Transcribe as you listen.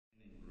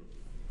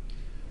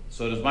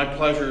So it is my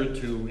pleasure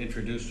to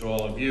introduce to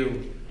all of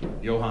you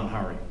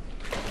JohannHari.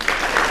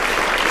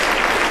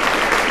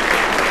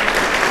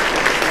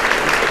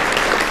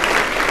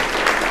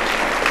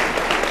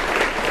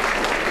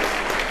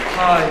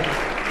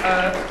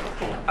 Hi.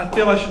 I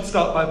feel I should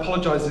start by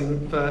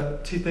apologising for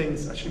two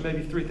things, actually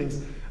maybe three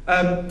things.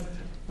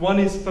 One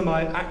is for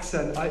my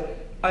accent. I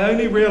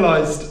only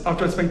realised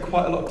after I spent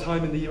quite a lot of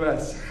time in the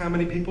US how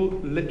many people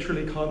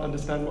literally can't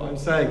understand what I'm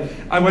saying.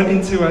 I went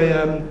into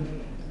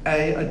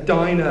a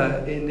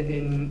diner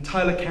in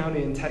Tyler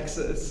County in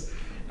Texas,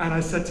 and I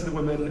said to the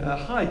woman,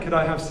 "Hi, could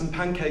I have some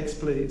pancakes,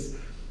 please?"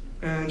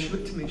 And she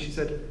looked at me and she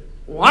said,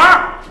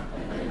 "What?"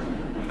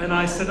 And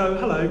I said, "Oh,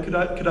 hello, could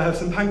I have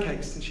some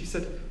pancakes?" And she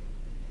said,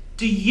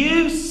 "Do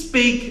you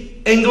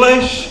speak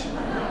English?"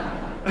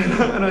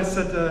 And I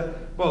said,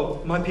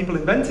 "Well, my people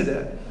invented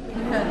it."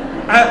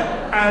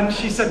 And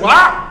she said,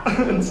 "What?"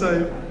 And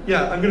so,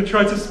 yeah, I'm going to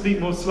try to speak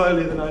more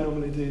slowly than I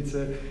normally do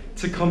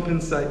to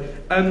compensate.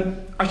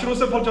 I should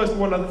also apologise for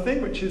one other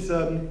thing, which is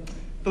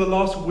for the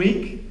last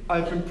week,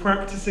 I've been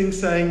practicing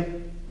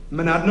saying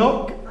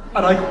Monadnock,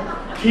 and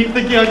I keep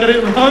thinking I get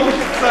it wrong.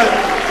 So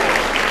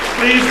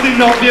please do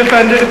not be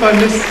offended if I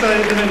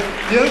missay the name.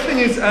 The other thing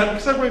is,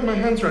 because I wave my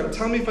hands around,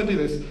 tell me if I do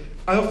this.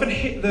 I often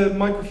hit the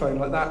microphone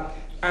like that,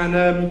 and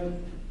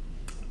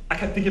I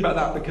kept thinking about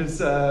that because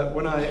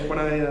when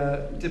I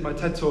did my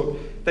TED talk,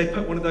 they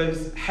put one of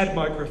those head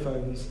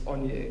microphones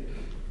on you,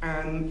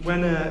 and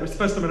when it was the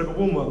first time I'd ever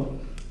worn one,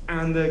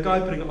 and the guy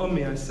putting it on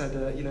me, I said,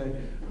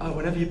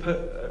 whenever you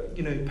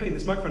putting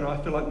this microphone on,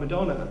 I feel like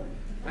Madonna,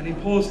 and he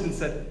paused and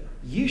said,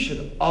 "You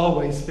should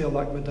always feel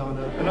like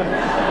Madonna." And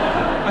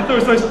I thought it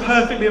was the most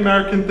perfectly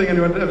American thing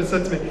anyone had ever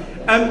said to me.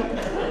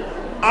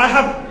 I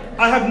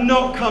have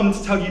not come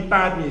to tell you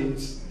bad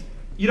news.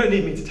 You don't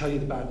need me to tell you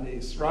the bad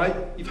news, right?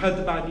 You've heard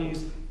the bad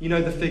news, you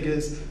know the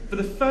figures. For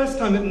the first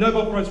time, the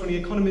Nobel Prize-winning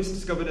economist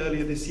discovered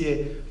earlier this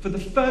year, for the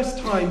first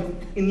time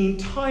in the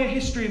entire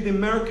history of the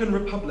American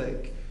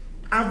Republic,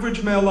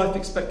 average male life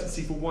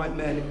expectancy for white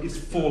men is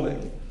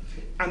falling.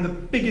 And the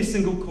biggest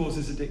single cause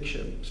is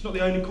addiction. It's not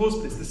the only cause,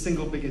 but it's the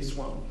single biggest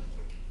one.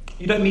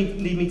 You don't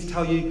need me to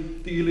tell you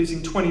that you're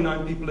losing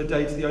 29 people a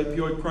day to the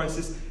opioid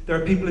crisis. There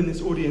are people in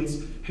this audience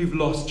who've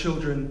lost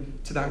children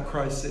to that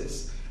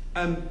crisis.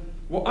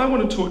 What I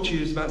want to talk to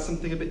you is about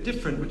something a bit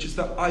different, which is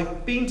that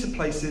I've been to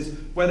places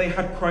where they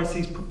had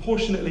crises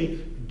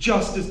proportionately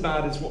just as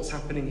bad as what's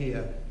happening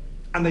here.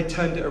 And they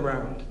turned it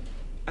around.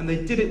 And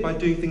they did it by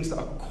doing things that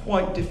are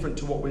quite different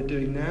to what we're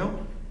doing now,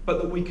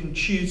 but that we can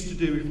choose to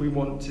do if we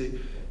want to.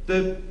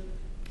 The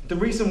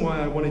reason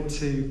why I wanted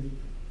to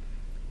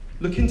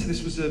look into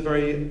this was a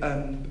very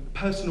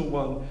personal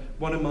one.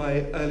 One of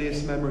my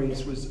earliest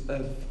memories was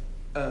of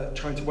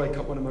trying to wake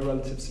up one of my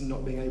relatives and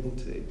not being able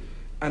to.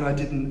 And I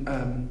didn't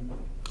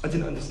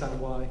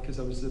understand why, because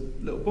I was a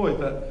little boy,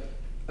 but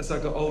as I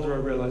got older I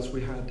realised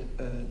we had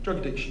drug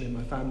addiction in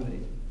my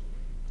family,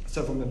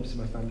 several members of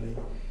my family.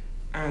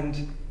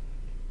 And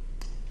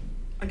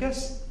I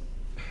guess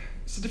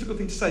it's a difficult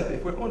thing to say, but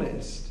if we're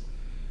honest,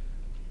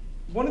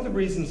 one of the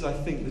reasons I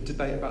think the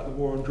debate about the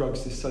war on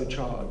drugs is so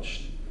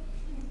charged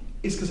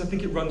is because I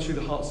think it runs through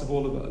the hearts of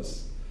all of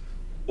us.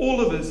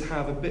 All of us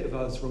have a bit of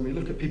us when we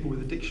look at people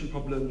with addiction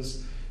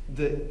problems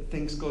that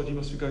thinks, God, you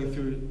must be going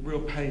through real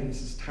pain,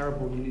 this is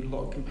terrible, you need a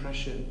lot of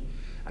compassion.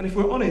 And if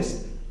we're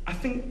honest, I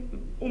think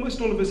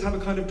almost all of us have a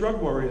kind of drug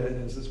warrior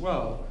in us as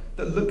well,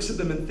 that looks at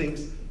them and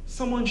thinks,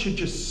 someone should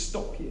just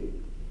stop you.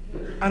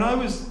 And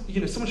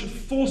someone should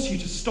force you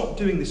to stop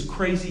doing this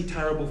crazy,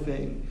 terrible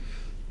thing.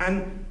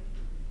 And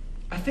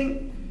I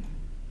think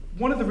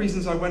one of the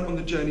reasons I went on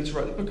the journey to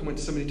write the book and went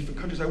to so many different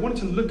countries, I wanted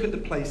to look at the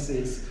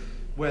places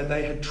where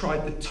they had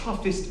tried the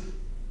toughest,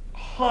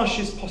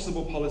 harshest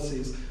possible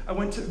policies. I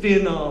went to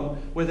Vietnam,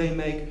 where they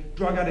make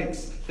drug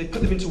addicts, they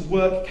put them into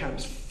work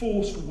camps,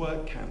 forced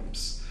work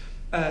camps.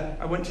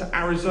 I went to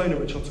Arizona,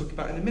 which I'll talk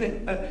about in a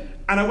minute,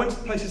 and I went to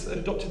places that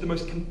adopted the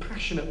most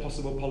compassionate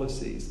possible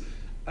policies.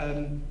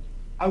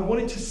 I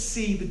wanted to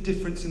see the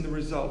difference in the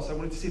results. I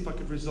wanted to see if I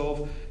could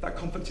resolve that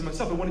conflict in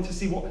myself. I wanted to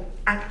see what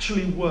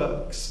actually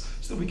works,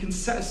 so that we can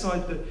set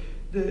aside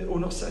or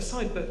not set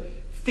aside, but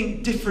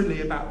think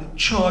differently about the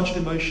charged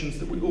emotions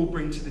that we all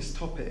bring to this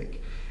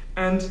topic.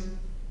 And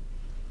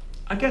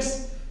I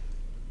guess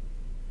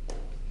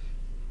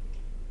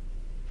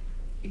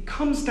it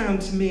comes down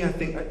to me, I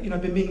think,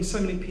 I've been meeting so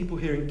many people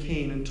here in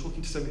Keene and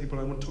talking to so many people,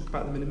 and I want to talk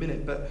about them in a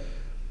minute, but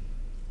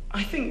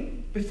I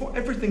think before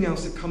everything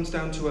else, it comes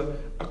down to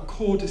a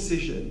core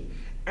decision.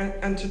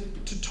 And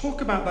to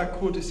talk about that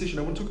core decision,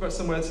 I want to talk about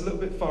somewhere that's a little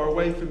bit far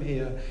away from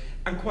here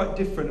and quite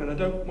different. And I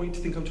don't want you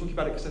to think I'm talking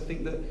about it because I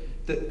think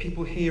that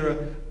people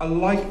here are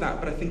like that,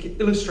 but I think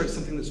it illustrates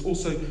something that's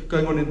also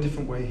going on in a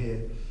different way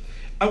here.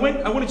 I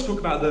wanted to talk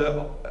about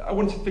I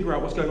wanted to figure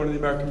out what's going on in the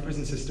American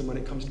prison system when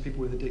it comes to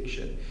people with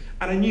addiction.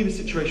 And I knew the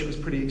situation was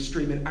pretty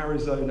extreme in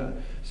Arizona.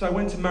 So I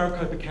went to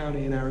Maricopa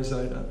County in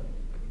Arizona.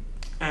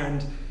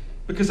 And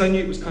because I knew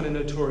it was kind of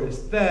notorious,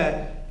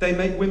 there they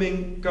make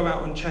women go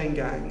out on chain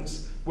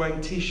gangs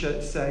wearing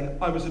t-shirts saying,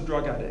 "I was a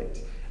drug addict."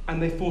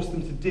 and they force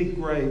them to dig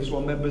graves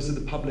while members of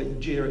the public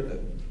jeer at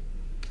them.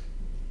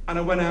 And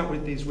I went out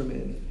with these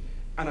women,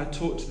 and I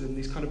talked to them,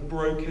 these kind of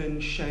broken,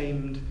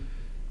 shamed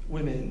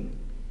women.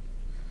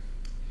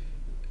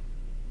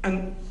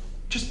 And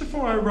just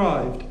before I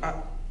arrived,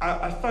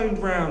 I phoned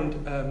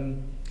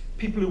round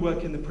people who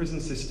work in the prison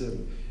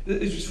system.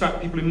 It's just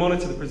fact, people who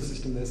monitor the prison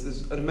system.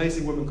 There's an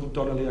amazing woman called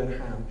Donna Leone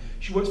Ham.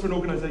 She works for an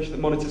organisation that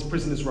monitors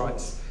prisoners'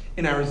 rights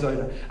in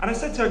Arizona. And I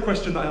said to her a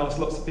question that I ask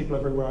lots of people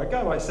everywhere I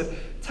go. I said,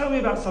 tell me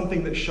about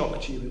something that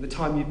shocked you in the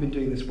time you've been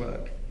doing this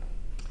work.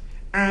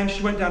 And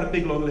she went down a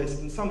big long list,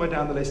 and somewhere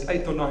down the list,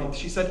 8th or 9th,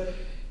 she said,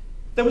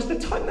 there was the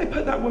time they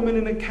put that woman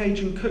in a cage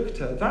and cooked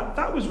her.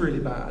 That was really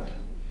bad.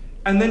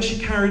 And then she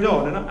carried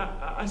on, and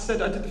I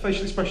said, I did the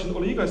facial expression that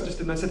all of you guys just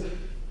did, and I said,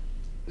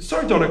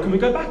 sorry, Donna, can we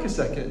go back a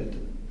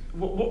second?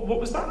 What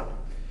was that?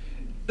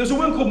 There was a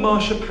woman called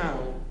Marsha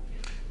Powell.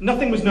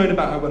 Nothing was known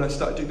about her when I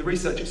started doing the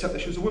research, except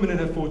that she was a woman in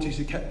her 40s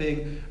who kept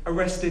being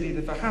arrested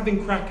either for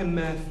having crack and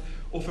meth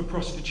or for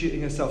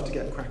prostituting herself to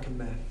get crack and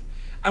meth.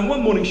 And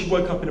one morning she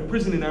woke up in a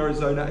prison in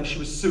Arizona and she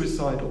was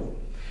suicidal.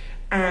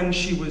 And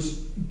she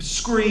was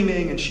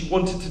screaming and she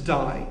wanted to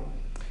die.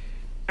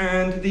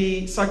 And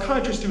the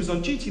psychiatrist who was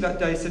on duty that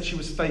day said she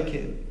was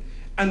faking.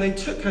 And they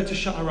took her to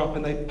shut her up,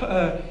 and they put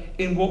her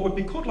in what would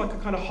be called like a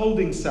kind of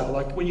holding cell,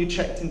 like when you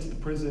checked into the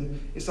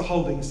prison, it's a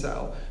holding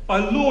cell. By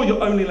law,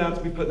 you're only allowed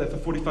to be put there for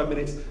 45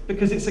 minutes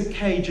because it's a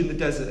cage in the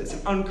desert. It's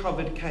an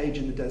uncovered cage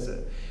in the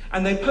desert.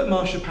 And they put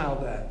Marsha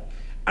Powell there.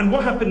 And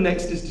what happened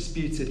next is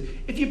disputed.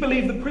 If you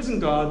believe the prison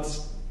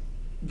guards,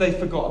 they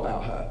forgot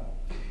about her.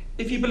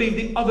 If you believe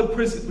the other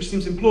prisoners, which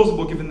seems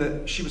implausible given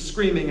that she was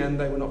screaming and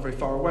they were not very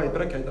far away,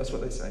 but okay, that's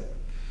what they say.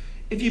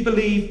 If you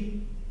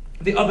believe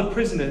the other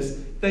prisoners,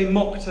 they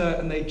mocked her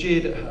and they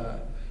jeered at her.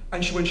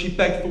 And when she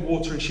begged for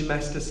water and she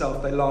messed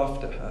herself, they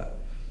laughed at her.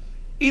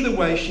 Either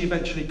way, she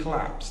eventually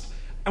collapsed.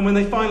 And when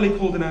they finally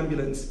called an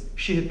ambulance,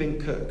 she had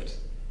been cooked.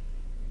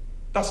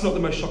 That's not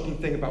the most shocking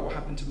thing about what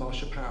happened to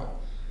Marsha Powell.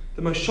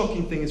 The most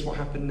shocking thing is what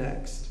happened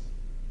next.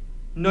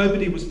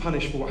 Nobody was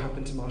punished for what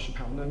happened to Marsha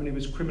Powell. Nobody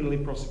was criminally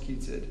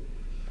prosecuted.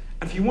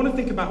 And if you want to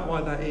think about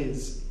why that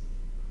is,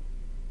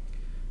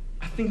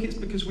 I think it's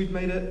because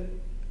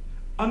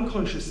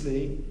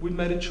unconsciously, we've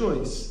made a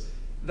choice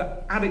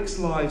that addicts'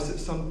 lives at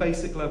some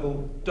basic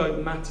level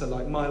don't matter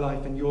like my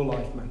life and your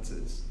life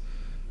matters.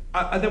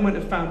 I then went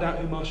and found out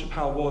who Marsha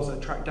Powell was. I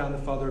tracked down the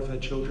father of her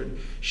children.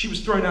 She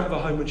was thrown out of her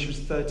home when she was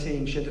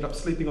 13. She ended up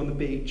sleeping on the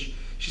beach.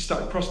 She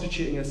started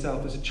prostituting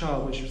herself as a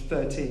child when she was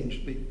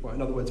 13.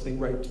 In other words, being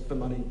raped for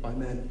money by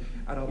men,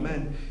 adult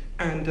men.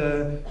 And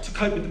to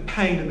cope with the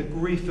pain and the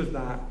grief of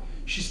that,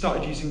 she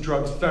started using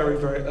drugs very,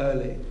 very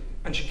early.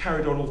 And she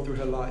carried on all through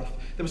her life.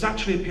 There was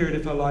actually a period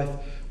of her life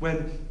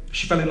when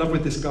she fell in love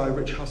with this guy,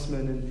 Rich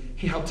Hussman, and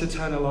he helped her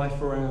turn her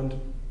life around.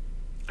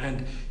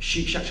 And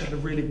she actually had a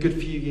really good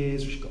few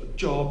years. She got a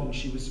job and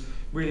she was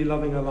really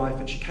loving her life.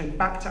 And she came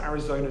back to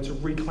Arizona to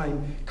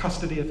reclaim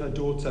custody of her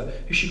daughter,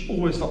 who she'd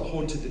always felt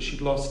haunted that she'd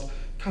lost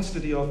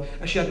custody of.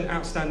 And she had an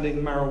outstanding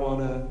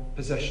marijuana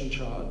possession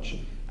charge.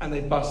 And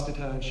they busted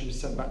her and she was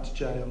sent back to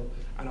jail.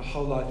 And her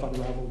whole life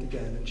unraveled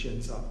again and she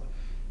ends up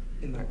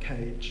in that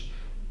cage.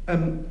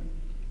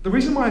 The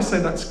reason why I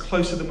say that's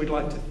closer than we'd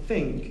like to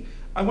think,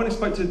 I went and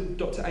spoke to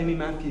Dr. Amy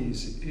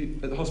Matthews who,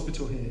 at the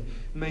hospital here.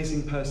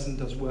 Amazing person,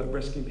 does work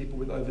rescuing people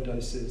with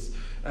overdoses,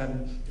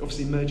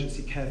 obviously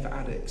emergency care for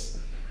addicts.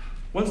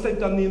 Once they've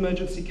done the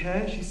emergency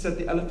care, she said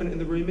the elephant in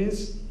the room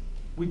is,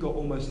 we've got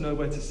almost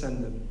nowhere to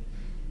send them.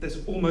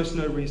 There's almost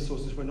no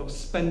resources. We're not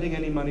spending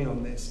any money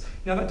on this.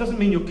 Now, that doesn't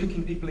mean you're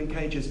cooking people in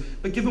cages,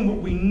 but given what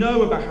we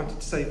know about how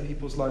to save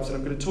people's lives, and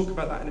I'm going to talk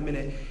about that in a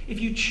minute, if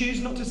you choose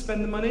not to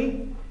spend the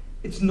money,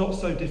 it's not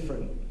so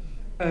different.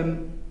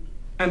 And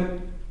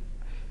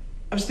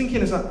I was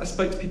thinking as I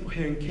spoke to people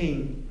here in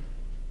Keene,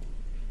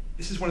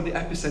 this is one of the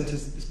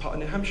epicenters, this part of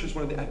New Hampshire is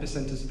one of the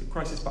epicenters of the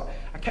crisis, but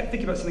I kept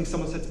thinking about something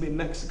someone said to me in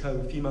Mexico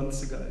a few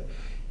months ago.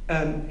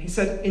 He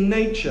said, in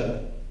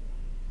nature,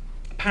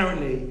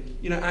 apparently,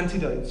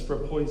 antidotes for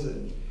a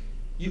poison,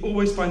 you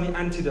always find the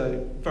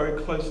antidote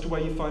very close to where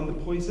you find the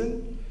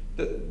poison,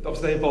 that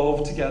obviously they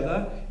evolve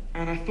together.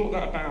 And I thought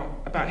that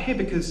about here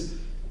because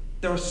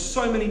there are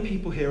so many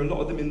people here, a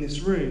lot of them in this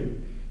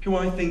room, who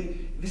I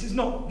think this is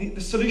not, the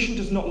solution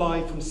does not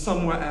lie from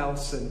somewhere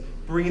else and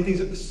bringing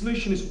things up. The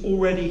solution is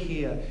already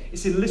here.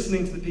 It's in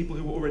listening to the people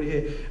who are already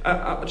here.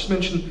 I'll just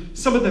mention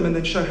some of them and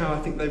then show how I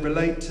think they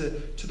relate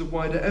to the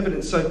wider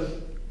evidence. So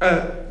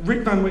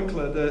Rick Van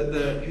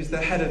Wickler, who's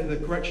the head of the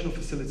correctional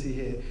facility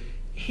here,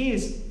 he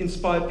has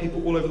inspired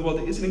people all over the world.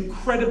 He's an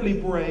incredibly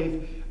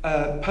brave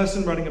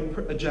person running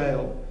a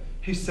jail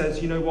who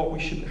says, you know what, we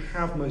shouldn't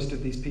have most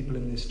of these people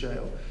in this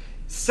jail.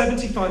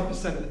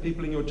 75% of the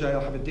people in your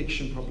jail have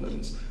addiction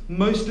problems.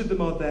 Most of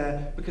them are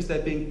there because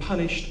they're being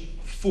punished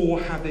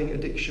for having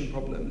addiction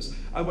problems.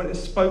 I went and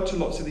spoke to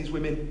lots of these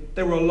women.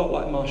 They were a lot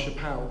like Marsha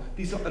Powell.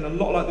 And a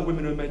lot like the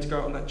women who were made to go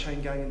out on that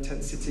chain gang in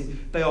Tent City.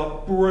 They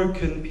are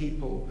broken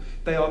people.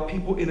 They are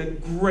people in a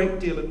great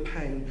deal of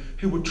pain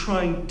who were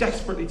trying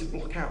desperately to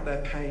block out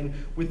their pain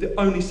with the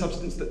only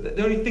substance,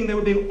 the only thing they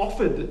were being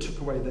offered that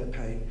took away their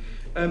pain.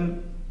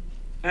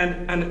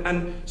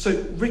 And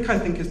so Rick, I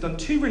think, has done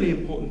two really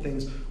important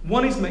things.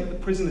 One is make the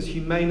prison as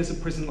humane as a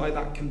prison like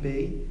that can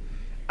be.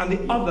 And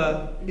the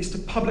other is to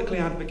publicly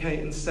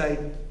advocate and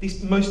say,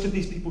 most of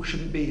these people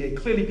shouldn't be here.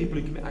 Clearly people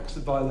who commit acts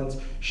of violence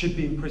should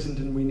be imprisoned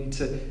and we need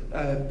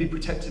to be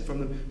protected from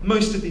them.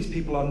 Most of these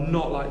people are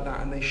not like that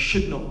and they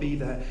should not be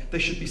there. They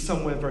should be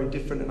somewhere very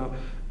different, and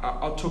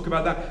I'll talk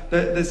about that.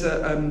 There's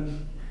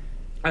an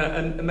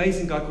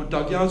amazing guy called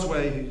Doug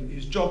Yazway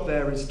whose job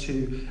there is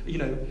to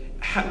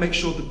make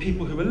sure the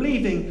people who are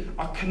leaving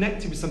are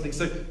connected with something.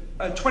 So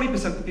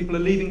 20% of the people are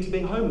leaving to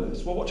being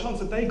homeless. Well, what chance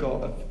have they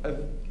got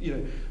of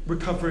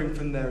recovering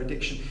from their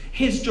addiction?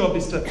 His job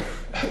is to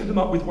hook them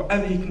up with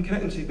whatever he can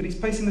connect them to, but he's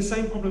facing the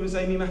same problem as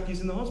Amy Matthews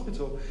in the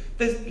hospital.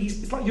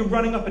 It's like you're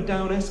running up a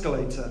down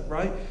escalator,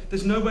 right?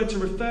 There's nowhere to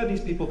refer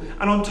these people.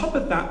 And on top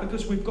of that,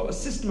 because we've got a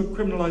system of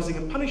criminalising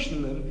and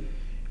punishing them,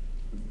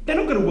 they're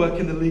not going to work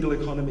in the legal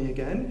economy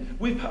again.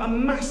 We've put a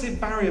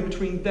massive barrier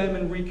between them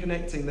and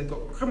reconnecting. They've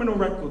got criminal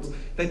records.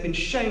 They've been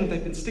shamed.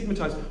 They've been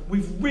stigmatised.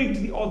 We've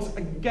rigged the odds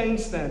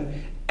against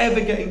them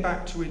ever getting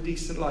back to a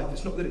decent life.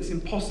 It's not that it's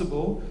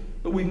impossible,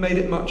 but we've made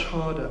it much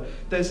harder.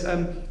 There's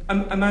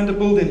Amanda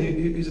Baldwin,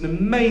 who's an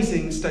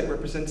amazing state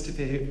representative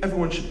here, who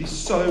everyone should be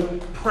so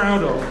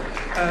proud of.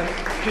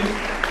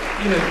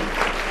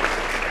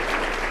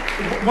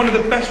 One of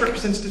the best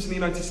representatives in the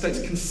United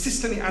States,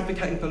 consistently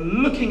advocating for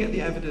looking at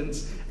the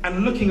evidence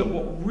and looking at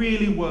what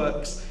really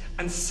works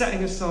and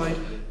setting aside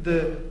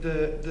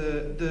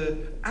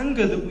the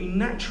anger that we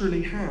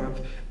naturally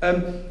have.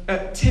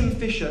 Tim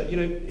Fisher,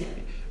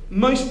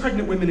 most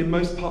pregnant women in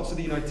most parts of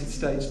the United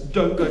States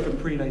don't go for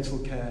prenatal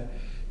care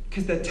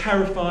because they're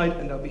terrified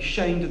and they'll be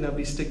shamed and they'll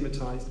be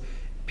stigmatized.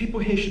 People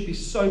here should be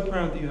so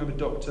proud that you have a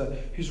doctor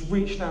who's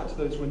reached out to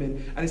those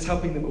women and is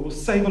helping them. It will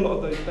save a lot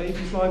of those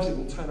babies' lives, it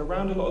will turn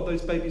around a lot of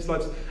those babies'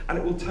 lives, and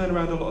it will turn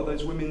around a lot of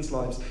those women's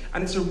lives.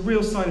 And it's a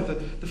real sign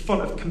of the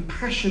font of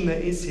compassion there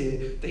is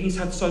here, that he's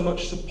had so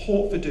much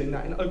support for doing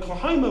that. In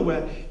Oklahoma,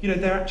 where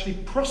they're actually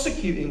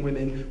prosecuting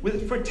women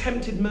for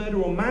attempted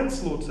murder or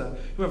manslaughter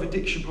who have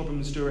addiction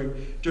problems during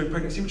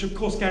pregnancy, which of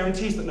course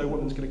guarantees that no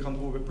woman's going to come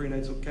forward with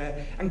prenatal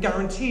care and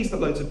guarantees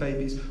that loads of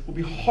babies will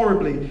be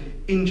horribly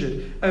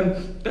injured.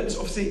 That's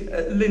obviously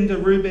Linda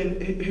Rubin,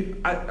 who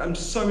I'm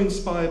so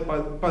inspired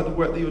by the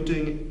work that you're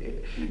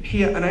doing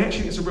here, and I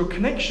actually think there's a real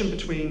connection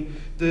between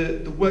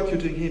the work you're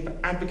doing here for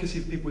advocacy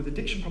for people with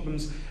addiction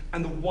problems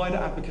and the wider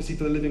advocacy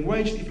for the living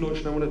wage that you've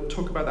launched, and I want to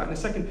talk about that in a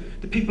second.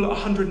 The people at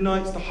 100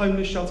 Nights, the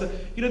homeless shelter,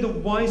 the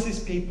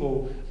wisest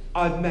people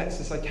I've met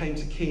since I came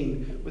to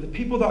Keene were the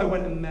people that I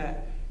went and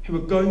met who were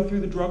going through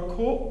the drug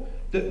court,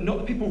 not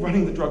the people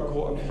running the drug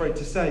court, I'm afraid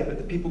to say, but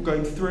the people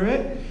going through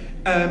it,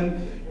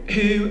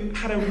 who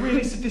had a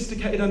really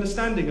sophisticated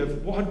understanding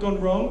of what had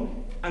gone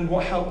wrong and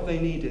what help they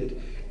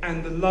needed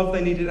and the love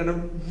they needed, and a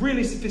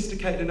really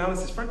sophisticated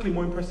analysis, frankly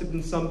more impressive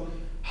than some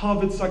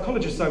Harvard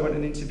psychologists I went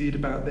and interviewed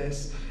about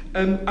this.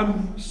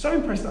 I'm so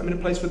impressed that I'm in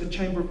a place where the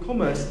Chamber of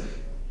Commerce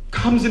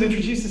comes and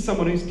introduces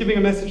someone who's giving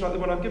a message like the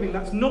one I'm giving.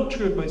 That's not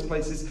true of most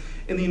places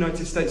in the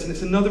United States, and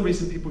it's another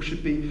reason people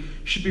should be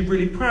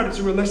really proud. It's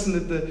a real lesson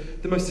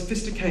that the most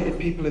sophisticated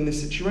people in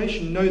this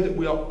situation know that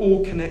we are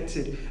all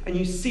connected, and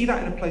you see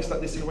that in a place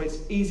like this in a way it's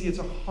easier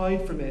to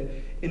hide from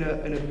it in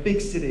a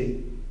big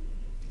city.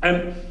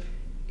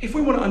 If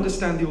we want to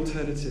understand the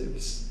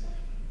alternatives,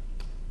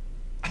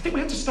 I think we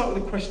have to start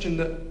with a question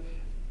that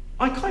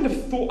I kind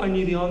of thought I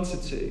knew the answer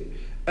to,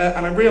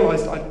 and I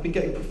realised I'd been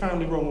getting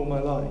profoundly wrong all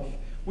my life,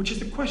 which is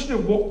the question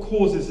of what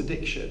causes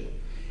addiction.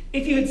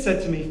 If you had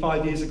said to me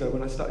 5 years ago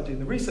when I started doing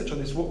the research on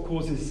this, what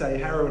causes, say,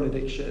 heroin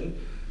addiction,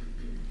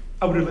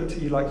 I would have looked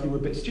at you like you were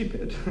a bit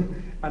stupid.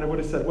 And I would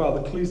have said, well,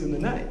 the clue's in the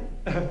name.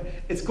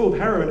 It's called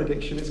heroin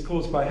addiction, it's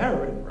caused by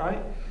heroin,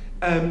 right?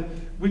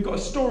 We've got a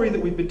story that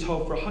we've been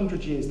told for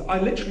 100 years that I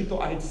literally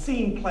thought I had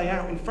seen play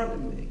out in front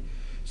of me.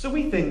 So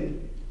we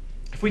think,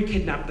 if we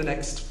kidnap the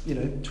next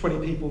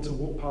 20 people to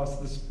walk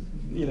past this,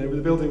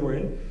 the building we're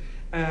in,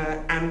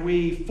 and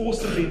we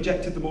forcibly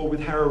injected them all with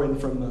heroin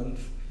for a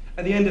month,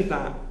 at the end of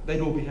that,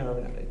 they'd all be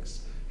heroin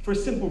addicts. For a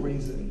simple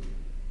reason.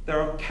 There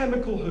are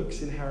chemical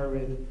hooks in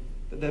heroin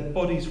that their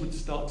bodies would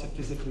start to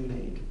physically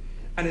need.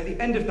 And at the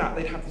end of that,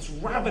 they'd have this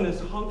ravenous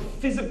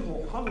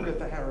physical hunger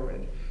for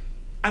heroin.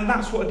 And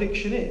that's what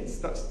addiction is.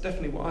 That's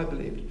definitely what I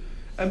believed.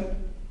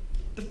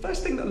 The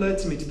first thing that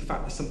alerted me to the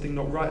fact there's something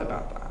not right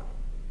about that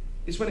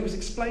is when it was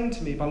explained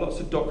to me by lots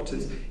of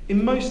doctors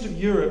in most of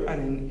Europe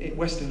and in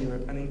Western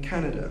Europe and in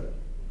Canada.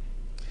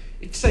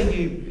 If, say,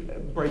 you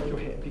break your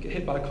hip, you get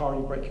hit by a car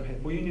and you break your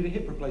hip, or you need a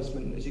hip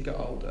replacement as you get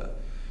older,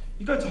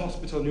 you go to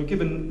hospital and you're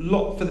given,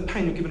 for the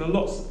pain, you're given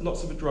lots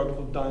of a drug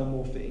called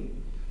diamorphine.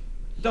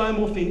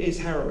 Diamorphine is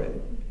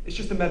heroin. It's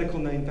just a medical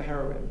name for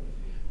heroin.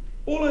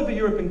 All over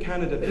Europe and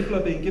Canada, people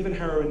are being given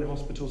heroin in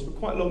hospitals for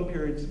quite long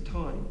periods of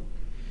time.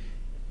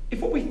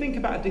 If what we think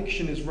about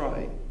addiction is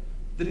right,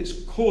 that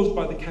it's caused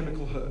by the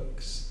chemical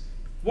hooks,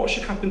 what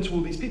should happen to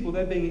all these people?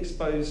 They're being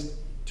exposed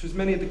to as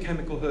many of the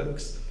chemical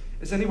hooks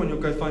as anyone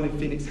you'll go find in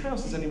Phoenix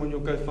House, as anyone you'll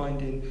go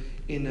find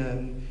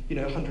in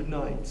 100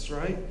 Nights,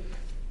 right?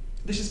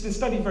 This has been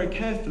studied very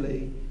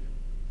carefully.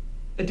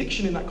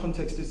 Addiction in that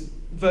context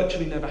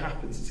virtually never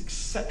happens. It's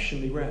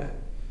exceptionally rare.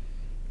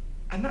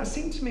 And that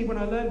seemed to me, when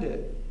I learned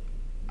it,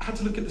 I had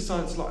to look at the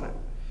science a lot. And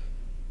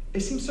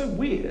it seems so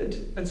weird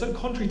and so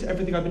contrary to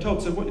everything I've been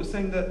told. So what you're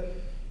saying, that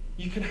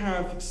you can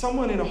have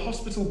someone in a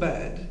hospital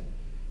bed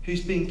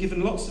who's being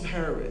given lots of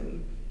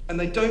heroin and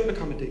they don't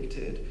become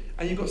addicted,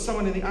 and you've got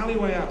someone in the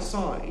alleyway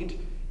outside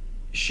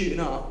shooting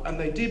up and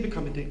they do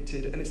become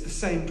addicted, and it's the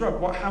same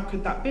drug. How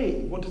could that be?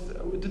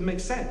 It didn't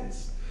make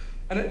sense.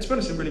 And to be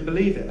honest, I didn't really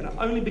believe it. And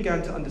I only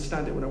began to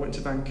understand it when I went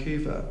to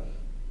Vancouver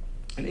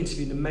and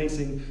interviewed an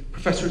amazing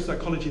professor of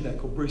psychology there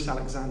called Bruce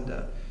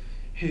Alexander,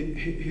 who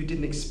did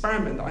an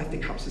experiment that I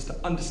think helps us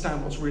to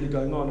understand what's really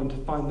going on and to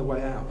find the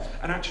way out,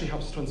 and actually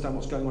helps us to understand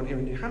what's going on here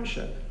in New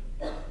Hampshire.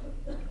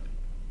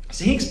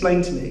 So he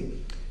explained to me,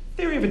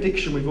 theory of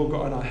addiction we've all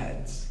got in our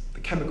heads, the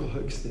chemical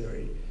hooks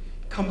theory,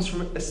 comes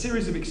from a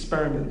series of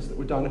experiments that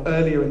were done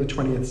earlier in the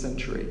 20th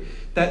century.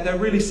 They're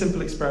really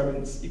simple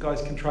experiments. You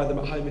guys can try them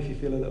at home if you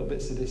feel a little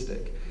bit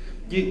sadistic.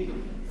 You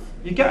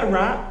get a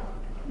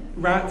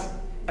rat,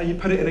 and you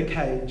put it in a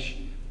cage,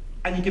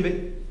 and you give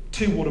it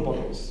 2 water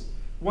bottles.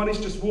 One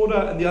is just water,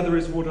 and the other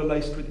is water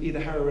laced with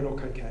either heroin or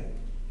cocaine.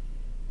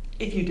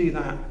 If you do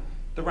that,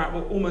 the rat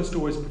will almost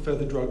always prefer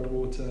the drugged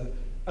water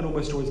and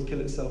almost always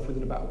kill itself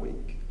within about a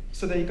week.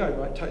 So there you go,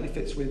 right? Totally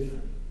fits with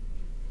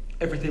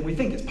everything we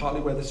think. It's partly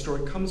where the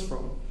story comes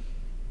from.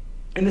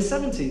 In the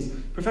 70s,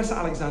 Professor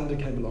Alexander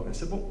came along and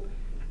said, well,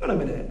 hang on a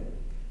minute.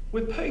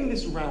 We're putting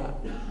this rat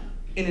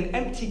in an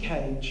empty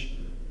cage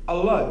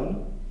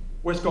alone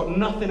where it's got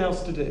nothing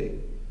else to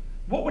do.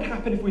 What would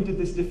happen if we did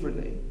this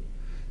differently?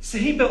 So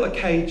he built a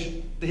cage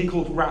that he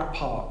called Rat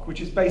Park,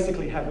 which is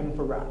basically heaven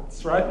for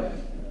rats, right?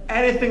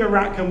 Anything a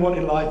rat can want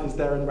in life is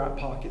there in Rat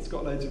Park. It's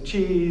got loads of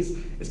cheese,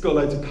 it's got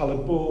loads of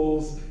coloured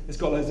balls, it's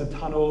got loads of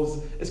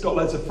tunnels, it's got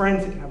loads of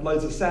friends, it can have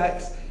loads of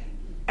sex.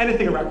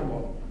 Anything a rat can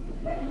want.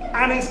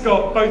 And it's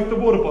got both the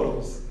water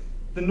bottles,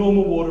 the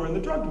normal water and the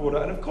drugged water,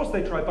 and of course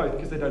they try both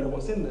because they don't know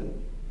what's in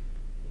them.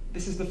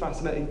 This is the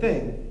fascinating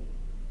thing.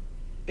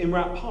 In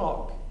Rat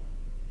Park,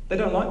 they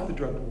don't like the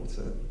drugged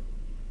water.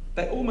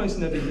 They almost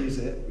never use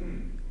it.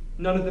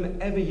 None of them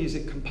ever use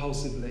it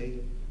compulsively.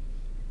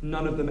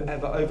 None of them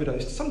ever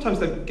overdose. Sometimes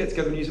they get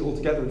together and use it all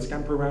together and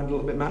scamper around a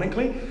little bit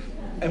manically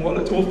in what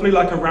looked awfully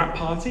like a rat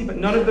party, but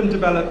none of them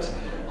developed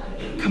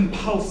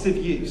compulsive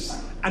use.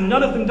 And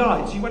none of them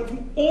died. So you went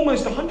from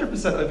almost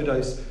 100%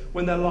 overdose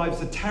when their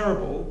lives are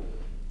terrible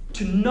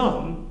to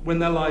none when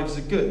their lives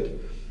are good.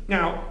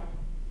 Now,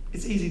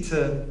 it's easy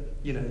to,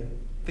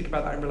 think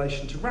about that in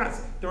relation to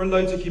rats. There are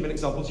loads of human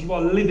examples. You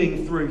are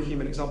living through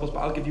human examples, but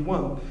I'll give you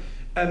one.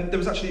 There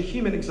was actually a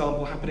human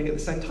example happening at the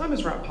same time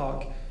as Rat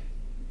Park.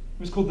 It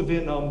was called the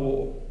Vietnam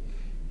War.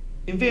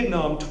 In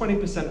Vietnam,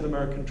 20% of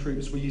American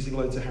troops were using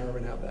loads of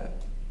heroin out there.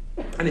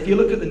 And if you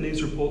look at the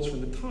news reports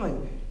from the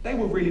time, they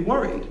were really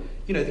worried.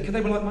 Because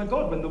they were like, my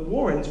God, when the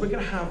war ends, we're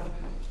going to have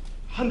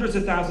hundreds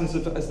of thousands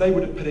of, as they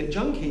would have put it,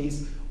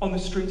 junkies on the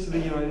streets of the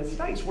United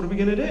States. What are we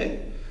going to do?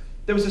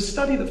 There was a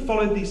study that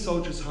followed these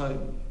soldiers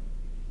home.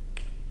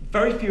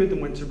 Very few of them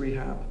went to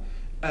rehab.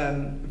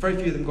 Very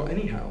few of them got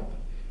any help.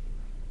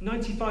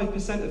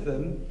 95% of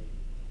them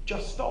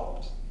just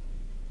stopped.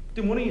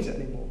 Didn't want to use it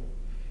anymore.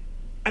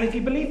 And if you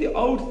believe the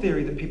old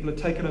theory that people are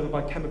taken over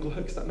by chemical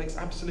hooks, that makes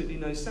absolutely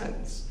no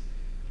sense.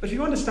 But if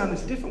you understand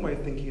this different way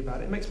of thinking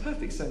about it, it makes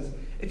perfect sense.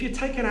 If you're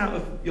taken out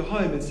of your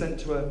home and sent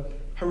to a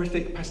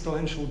horrific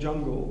pestilential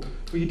jungle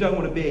where you don't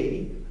want to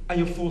be, and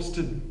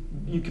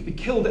you could be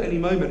killed at any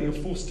moment, and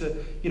you're forced to,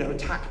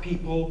 attack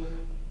people,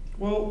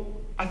 well,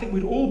 I think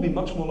we'd all be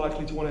much more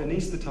likely to want to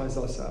anaesthetize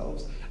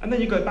ourselves. And then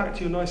you go back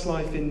to your nice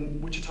life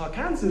in Wichita,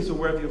 Kansas, or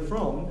wherever you're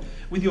from,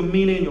 with your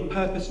meaning and your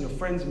purpose and your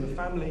friends and your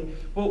family.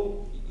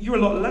 Well, you're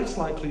a lot less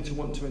likely to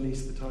want to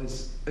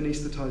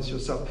anaesthetize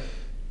yourself.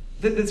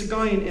 There's a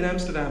guy in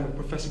Amsterdam, a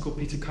professor called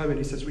Peter Cohen,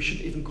 who says we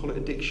shouldn't even call it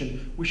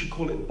addiction, we should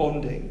call it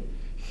bonding.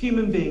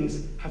 Human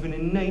beings have an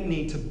innate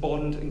need to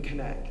bond and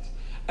connect.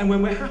 And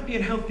when we're happy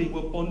and healthy,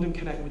 we'll bond and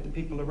connect with the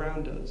people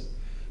around us.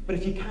 But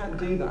if you can't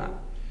do that,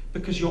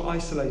 because you're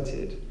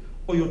isolated,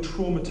 or you're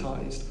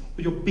traumatized,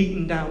 or you're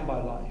beaten down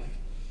by life,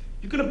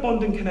 you're going to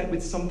bond and connect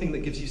with something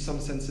that gives you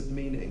some sense of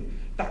meaning.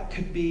 That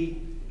could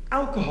be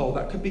alcohol,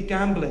 that could be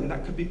gambling,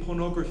 that could be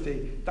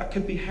pornography, that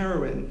could be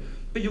heroin.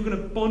 But you're going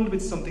to bond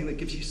with something that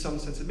gives you some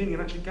sense of meaning.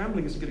 And actually,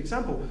 gambling is a good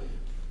example.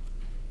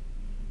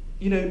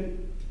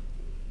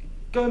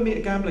 Go and meet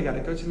a gambling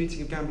addict, go to a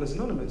meeting of Gamblers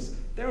Anonymous.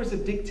 They're as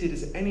addicted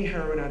as any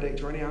heroin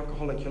addict or any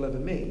alcoholic you'll ever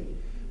meet.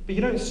 but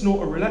you don't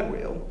snort a roulette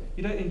wheel,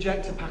 you don't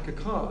inject a pack of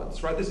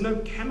cards, right? There's no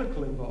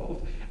chemical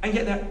involved, and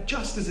yet they're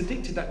just as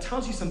addicted. That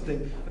tells you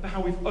something about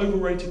how we've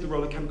overrated the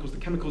role of chemicals. The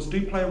chemicals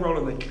do play a role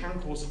and they can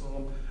cause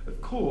harm,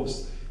 of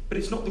course, but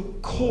it's not the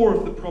core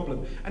of the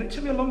problem. And it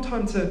took me a long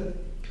time to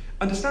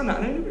understand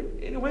that,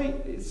 and in a way,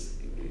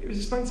 it was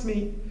explained to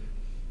me,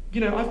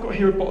 I've got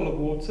here a bottle of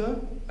water,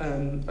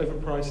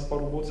 overpriced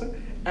bottled water,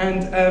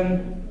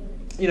 and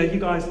you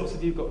guys, lots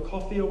of you have got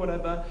coffee or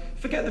whatever.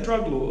 Forget the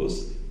drug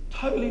laws,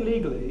 totally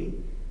legally,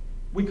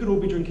 we could all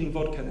be drinking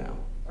vodka now,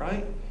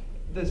 right?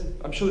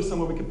 I'm sure there's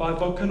somewhere we could buy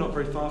vodka, not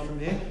very far from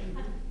here.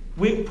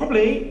 We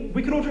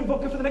could all drink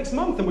vodka for the next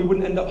month and we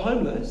wouldn't end up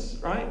homeless,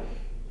 right?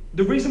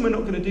 The reason we're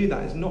not going to do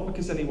that is not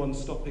because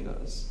anyone's stopping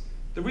us.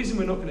 The reason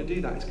we're not going to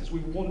do that is because we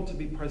want to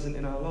be present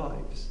in our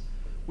lives.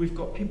 We've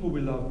got people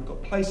we love, we've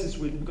got places,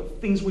 we've got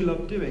things we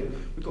love doing,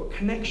 we've got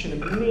connection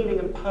and meaning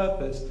and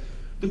purpose.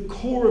 The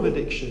core of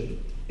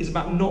addiction is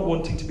about not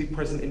wanting to be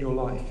present in your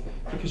life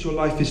because your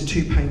life is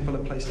too painful a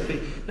place to be.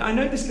 Now, I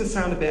know this can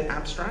sound a bit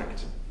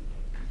abstract.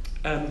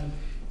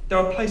 There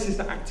are places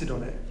that acted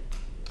on it.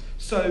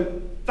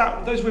 So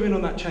those women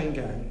on that chain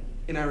gang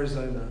in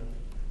Arizona,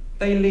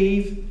 they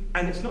leave,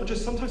 and it's not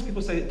just, sometimes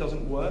people say it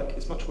doesn't work,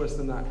 it's much worse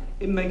than that.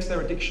 It makes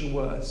their addiction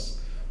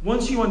worse.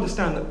 Once you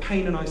understand that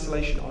pain and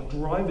isolation are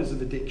drivers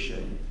of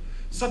addiction,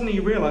 suddenly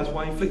you realise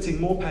why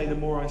inflicting more pain and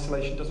more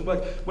isolation doesn't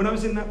work. When I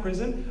was in that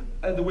prison,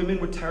 the women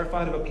were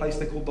terrified of a place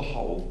they called the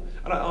Hole,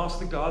 and I asked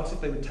the guards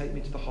if they would take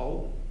me to the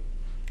Hole.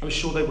 I was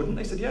sure they wouldn't.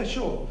 They said, yeah,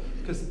 sure,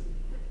 because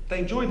they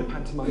enjoy the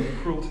pantomime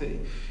and cruelty.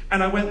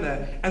 And I went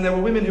there, and there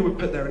were women who were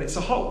put there, and it's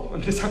a hole,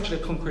 and it's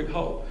actually a concrete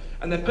hole.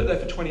 And they're put there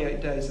for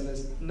 28 days, and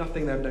there's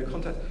nothing there, no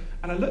contact.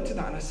 And I looked at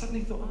that, and I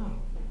suddenly thought,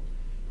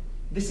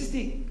 this is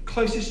the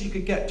closest you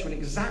could get to an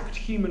exact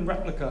human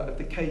replica of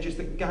the cages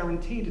that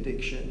guaranteed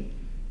addiction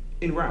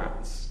in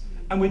rats.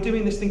 And we're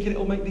doing this thinking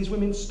it'll make these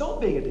women stop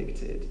being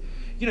addicted.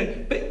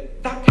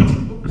 But that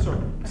continues,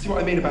 sorry, see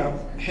what I mean about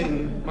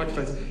hitting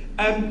microphones.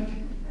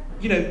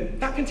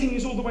 That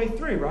continues all the way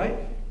through, right?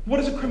 What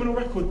does a criminal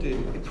record do?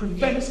 It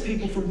prevents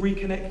people from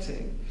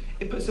reconnecting.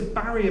 It puts a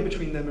barrier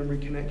between them and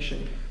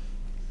reconnection.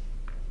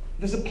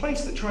 There's a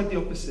place that tried the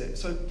opposite.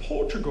 So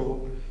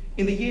Portugal,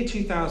 in the year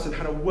 2000,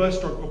 had a worse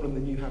drug problem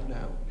than you have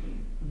now.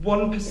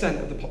 1%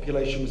 of the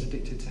population was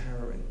addicted to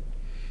heroin.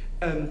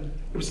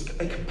 It was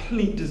a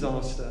complete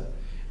disaster.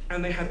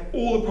 And they had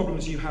all the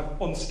problems you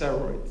have on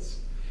steroids.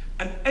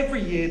 And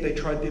every year they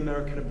tried the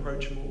American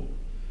approach more.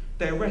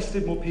 They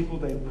arrested more people,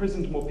 they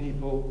imprisoned more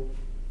people,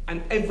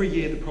 and every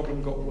year the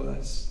problem got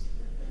worse.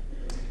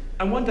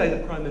 And one day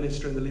the Prime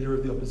Minister and the leader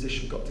of the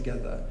opposition got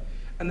together,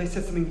 and they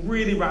said something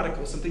really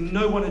radical, something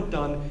no one had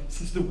done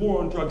since the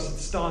war on drugs had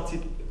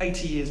started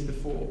 80 years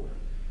before.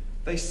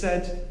 They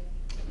said,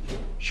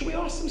 should we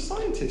ask some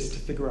scientists to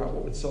figure out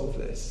what would solve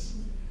this?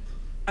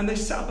 And they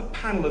set up a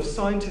panel of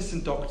scientists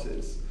and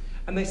doctors,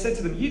 and they said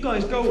to them, you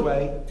guys go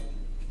away,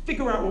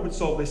 figure out what would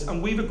solve this,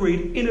 and we've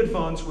agreed in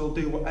advance we'll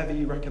do whatever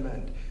you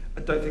recommend. I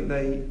don't think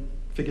they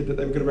figured that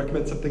they were going to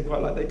recommend something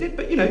quite like they did,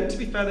 but to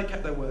be fair, they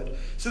kept their word.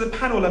 So the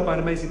panel, led by an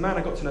amazing man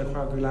I got to know,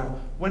 Crown Goulau,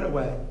 went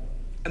away,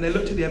 and they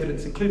looked at the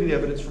evidence, including the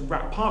evidence from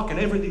Rat Park and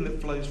everything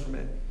that flows from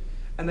it.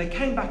 And they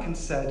came back and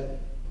said,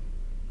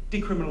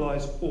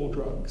 decriminalise all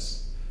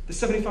drugs. The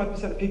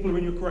 75% of people who are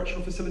in your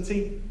correctional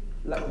facility,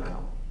 let them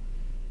out.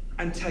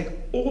 And take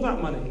all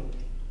that money,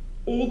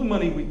 all the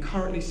money we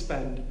currently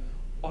spend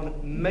on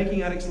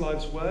making addicts'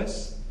 lives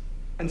worse,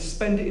 and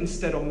spend it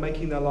instead on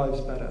making their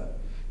lives better.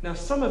 Now,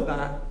 some of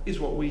that is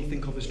what we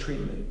think of as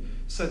treatment.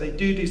 So they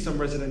do some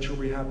residential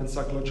rehab and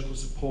psychological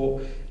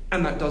support,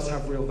 and that does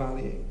have real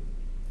value.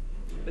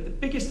 But the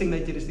biggest thing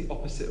they did is the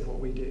opposite of what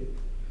we do.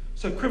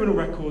 So criminal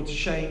records,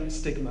 shame,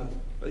 stigma.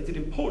 What they did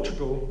in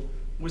Portugal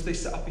was they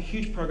set up a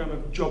huge program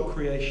of job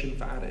creation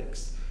for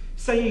addicts.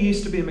 Say you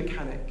used to be a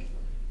mechanic.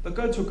 They'll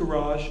go to a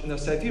garage and they'll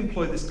say, if you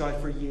employ this guy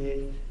for a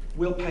year,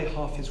 we'll pay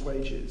half his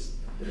wages.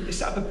 They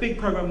set up a big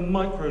program of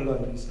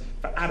microloans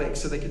for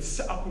addicts so they could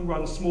set up and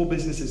run small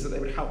businesses that they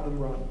would help them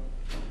run.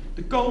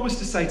 The goal was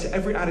to say to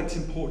every addict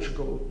in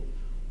Portugal,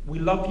 we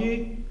love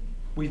you,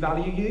 we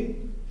value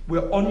you,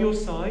 we're on your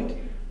side,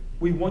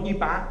 we want you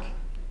back,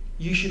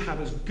 you should have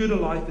as good a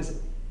life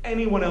as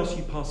anyone else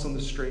you pass on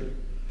the street.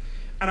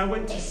 And I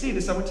went to see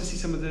this, I went to see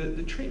some of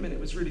the treatment, it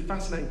was really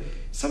fascinating.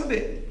 Some of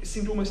it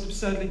seemed almost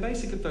absurdly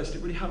basic at first,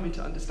 it really helped me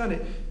to understand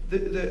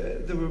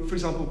it. There were, for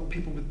example,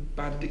 people with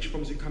bad addiction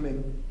problems who come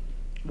in.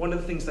 One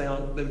of the things they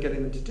were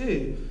getting them to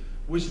do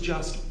was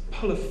just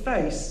pull a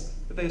face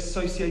that they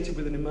associated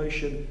with an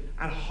emotion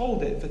and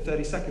hold it for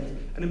 30 seconds,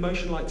 an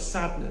emotion like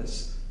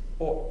sadness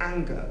or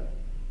anger.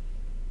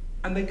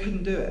 And they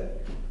couldn't do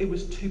it. It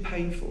was too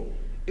painful.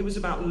 It was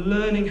about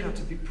learning how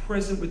to be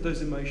present with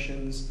those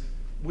emotions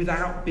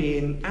without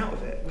being out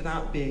of it,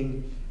 without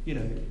being,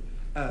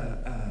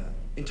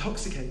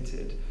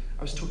 intoxicated.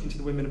 I was talking to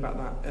the women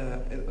about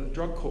that in the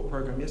drug court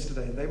program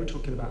yesterday, and they were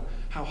talking about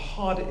how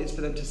hard it is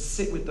for them to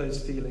sit with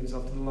those feelings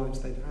after the lives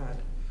they've had.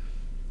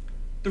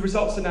 The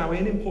results are now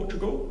in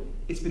Portugal.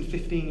 It's been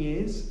 15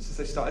 years since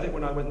they started it.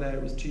 When I went there,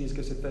 it was 2 years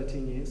ago, so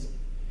 13 years.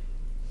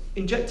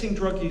 Injecting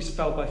drug use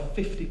fell by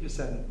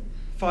 50%,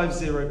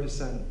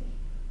 50%.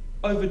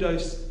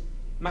 Overdose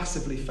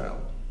massively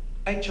fell.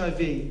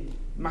 HIV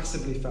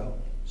massively fell.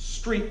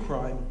 Street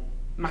crime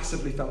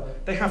massively fell.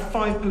 They have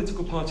 5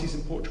 political parties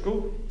in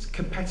Portugal. It's a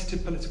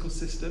competitive political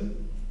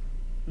system.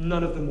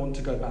 None of them want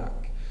to go back.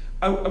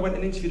 I went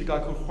and interviewed a guy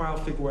called João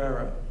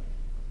Figueira,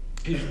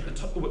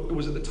 who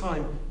was at the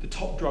time the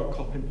top drug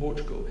cop in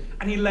Portugal,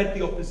 and he led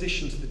the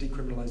opposition to the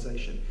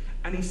decriminalisation.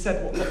 And he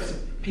said what lots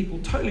of people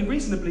totally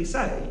reasonably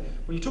say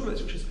when you talk about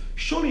this, which is,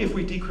 surely if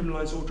we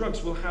decriminalise all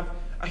drugs, we'll have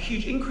a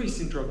huge increase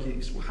in drug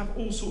use, we'll have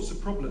all sorts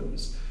of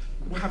problems,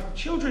 we'll have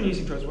children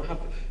using drugs, we'll have,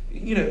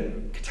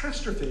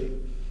 catastrophe.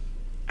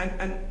 And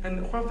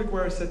João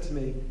Figueira said to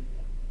me,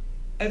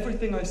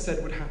 everything I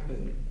said would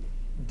happen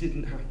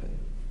didn't happen.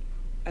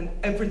 And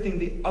everything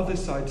the other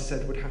side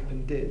said would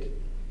happen did.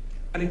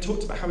 And he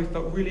talked about how he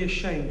felt really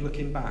ashamed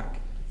looking back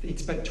that he'd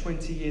spent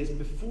 20 years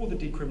before the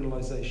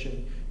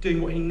decriminalisation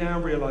doing what he now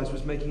realised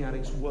was making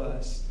addicts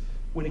worse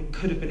when he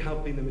could have been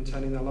helping them and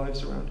turning their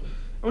lives around.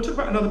 I want to talk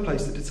about another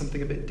place that did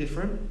something a bit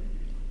different.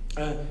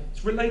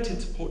 It's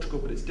related to Portugal,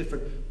 but it's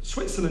different.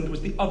 Switzerland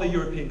was the other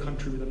European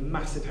country with a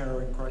massive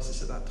heroin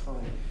crisis at that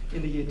time,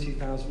 in the year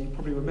 2000. You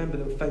probably remember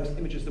there were famous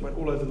images that went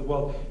all over the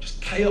world,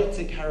 just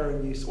chaotic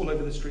heroin use all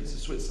over the streets of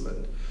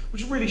Switzerland,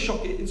 which is really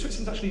shocking. In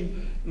Switzerland, actually,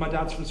 my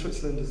dad's from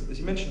Switzerland, as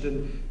you mentioned,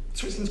 and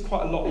Switzerland's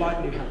quite a lot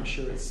like New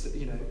Hampshire. It's,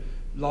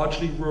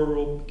 largely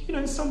rural,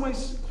 in some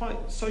ways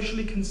quite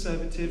socially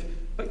conservative,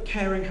 but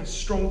caring, has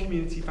strong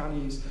community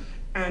values.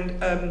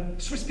 And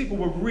Swiss people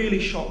were really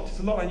shocked. It's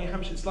a lot like New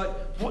Hampshire. It's like,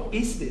 what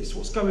is this?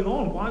 What's going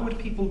on? Why would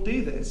people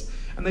do this?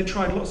 And they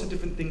tried lots of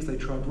different things. They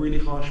tried really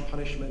harsh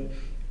punishment.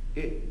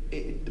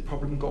 The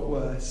problem got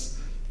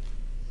worse.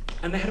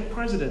 And they had a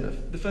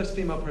president, the first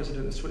female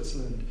president of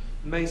Switzerland,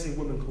 an amazing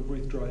woman called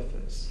Ruth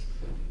Dreyfus.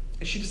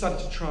 And she decided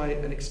to try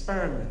an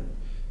experiment,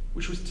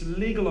 which was to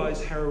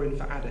legalise heroin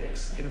for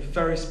addicts in a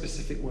very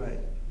specific way.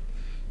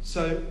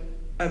 So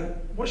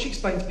what she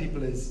explained to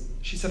people is,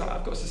 she said,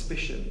 I've got a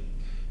suspicion.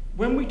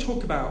 When we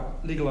talk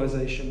about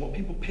legalisation, what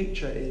people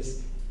picture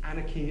is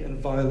anarchy and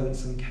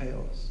violence and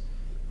chaos.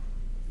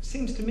 It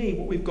seems to me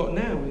what we've got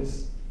now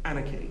is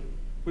anarchy.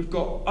 We've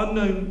got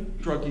unknown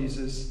drug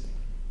users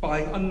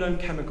buying unknown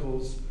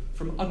chemicals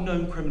from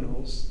unknown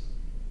criminals,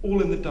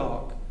 all in the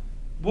dark.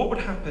 What would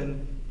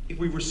happen if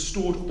we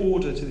restored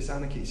order to this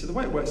anarchy? So the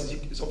way it works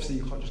is obviously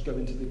you can't just go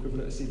into the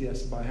equivalent of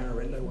CVS and buy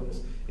heroin. No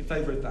one's in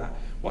favour of that.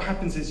 What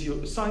happens is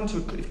you're assigned to,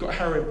 if you've got a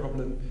heroin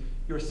problem,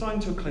 you're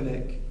assigned to a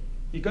clinic.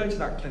 You go to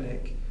that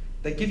clinic,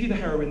 they give you the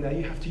heroin there,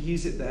 you have to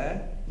use it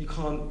there, you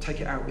can't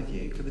take it out with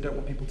you because they don't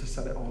want people to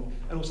sell it on,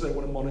 and also they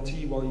want to monitor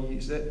you while you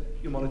use it,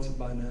 you're monitored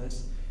by a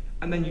nurse,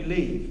 and then you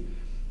leave.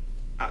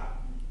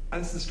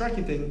 And it's the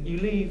striking thing, you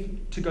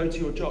leave to go to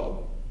your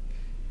job.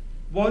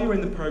 While you're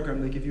in the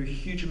program, they give you a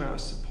huge amount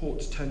of support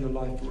to turn your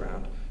life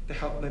around.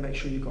 They make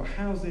sure you've got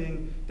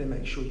housing, they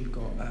make sure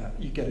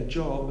you get a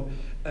job,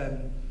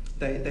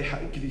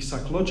 they give you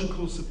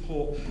psychological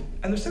support,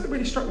 and there's something that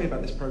really struck me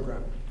about this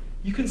program.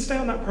 You can stay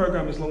on that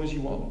program as long as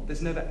you want.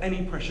 There's never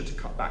any pressure to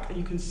cut back, and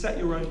you can set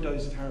your own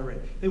dose of heroin.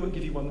 They won't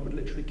give you one that would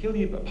literally kill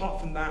you, but apart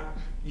from that,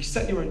 you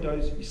set your own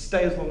dose, you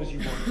stay as long as you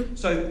want.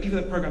 So even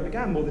though the program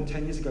began more than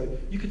 10 years ago,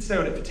 you could stay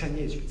on it for 10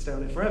 years, you could stay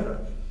on it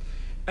forever.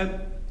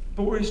 But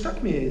what really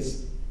struck me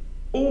is,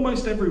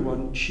 almost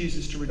everyone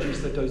chooses to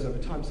reduce their dose over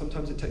time.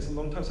 Sometimes it takes a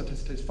long time,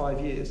 sometimes it takes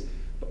 5 years,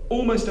 but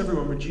almost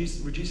everyone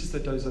reduces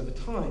their dose over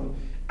time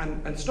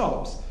and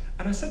stops.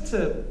 And I said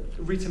to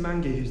Rita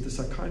Mangi, who's the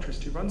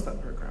psychiatrist who runs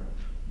that program,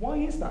 why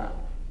is that?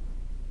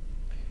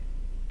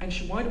 And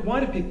why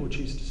do people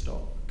choose to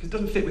stop? Because it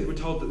doesn't fit with, we're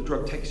told that the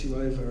drug takes you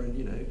over,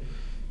 and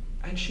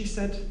And she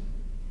said,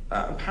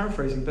 I'm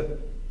paraphrasing, but,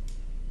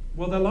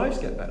 well, their lives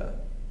get better.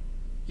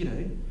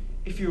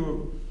 If you're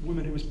a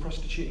woman who was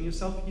prostituting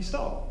yourself, you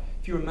stop.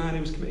 If you're a man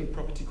who was committing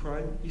property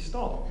crime, you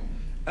stop.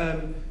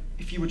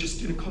 If you were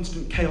just in a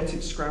constant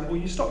chaotic scramble,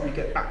 you stop. You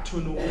get back to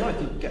a normal life.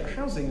 You get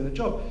housing and a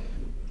job.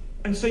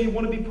 And so you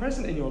want to be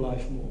present in your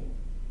life more.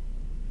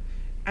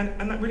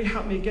 And that really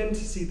helped me again to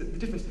see the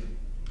difference.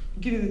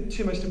 I'll give you the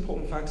 2 most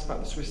important facts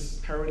about the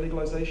Swiss heroin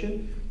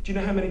legalisation. Do you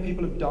know how many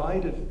people have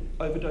died of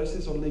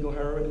overdoses on legal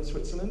heroin in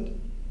Switzerland?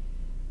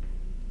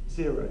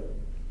 0.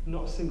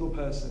 Not a single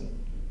person.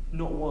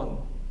 Not one.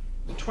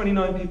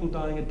 29 people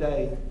dying a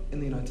day in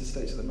the United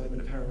States at the moment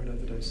of heroin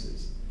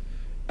overdoses.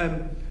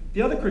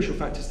 The other crucial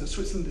fact is that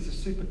Switzerland is a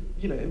super,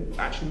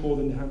 actually more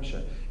than New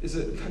Hampshire,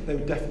 they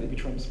would definitely be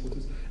Trump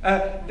supporters.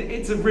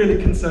 It's a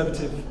really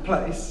conservative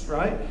place,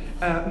 right?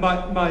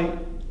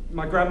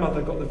 My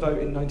grandmother got the vote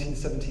in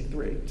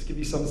 1973, to give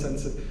you some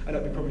sense of, I know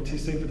it'd be probably too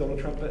soon for Donald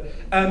Trump, but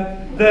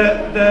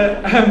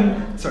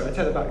sorry, I take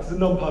that back, it's a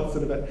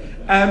non-partisan event.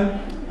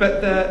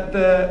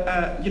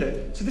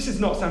 So this is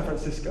not San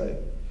Francisco.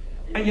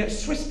 And yet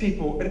Swiss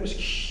people, and it was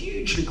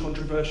hugely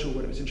controversial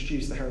when it was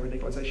introduced, the heroin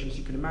legalisation, as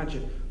you can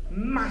imagine,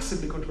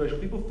 massively controversial.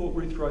 People thought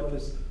Ruth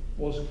Dreyfus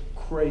was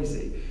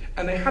crazy.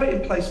 And they had it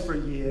in place for a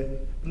year,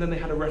 and then they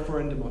had a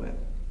referendum on it.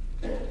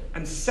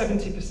 And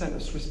 70%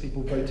 of Swiss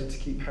people voted to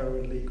keep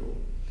heroin legal.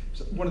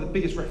 one of the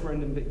biggest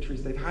referendum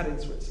victories they've had in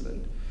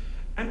Switzerland.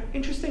 And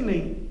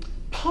interestingly,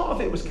 part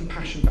of it was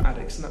compassion for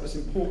addicts, and that was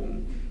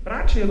important. But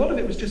actually, a lot of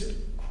it was just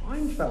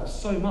crime fell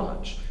so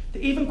much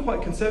that even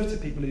quite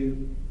conservative people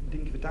who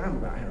didn't give a damn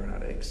about heroin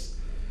addicts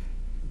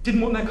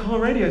didn't want their car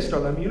radio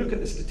stolen. I mean, you look at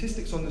the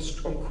statistics on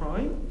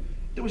crime,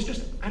 there was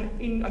just, I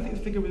think the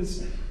figure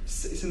was,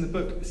 it's in the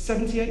book,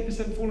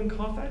 78% fall in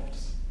car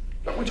thefts.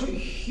 Like, we're talking a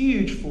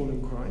huge fall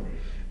in crime.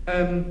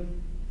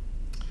 And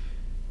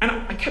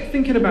I kept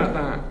thinking about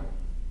that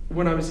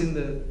when I was in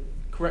the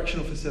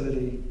correctional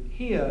facility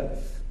here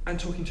and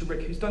talking to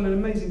Rick, who's done an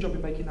amazing job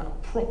in making that a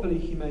properly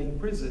humane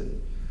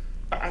prison.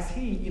 But as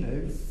he,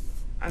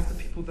 as the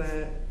people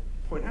there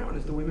point out, and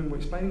as the women were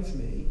explaining to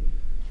me,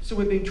 so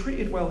we're being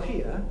treated well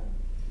here,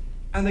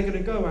 and they're going to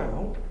go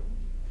out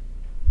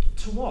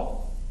to what?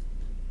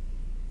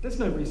 There's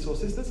no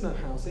resources, there's no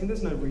housing,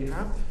 there's no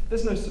rehab,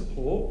 there's no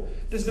support,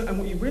 and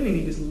what you really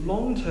need is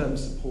long-term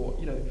support.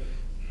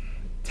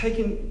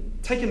 Taking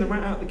the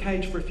rat out of the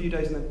cage for a few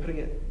days and then putting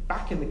it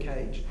back in the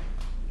cage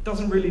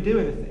doesn't really do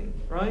anything,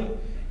 right?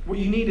 What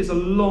you need is a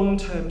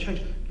long-term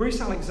change.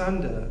 Bruce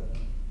Alexander,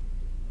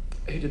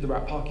 who did the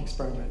rat park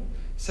experiment,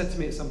 said to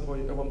me at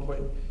one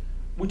point,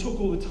 we talk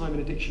all the time in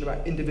addiction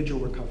about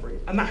individual recovery,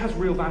 and that has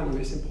real value,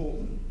 it's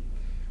important.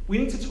 We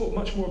need to talk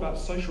much more about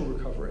social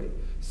recovery.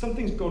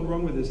 Something's gone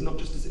wrong with us, not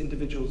just as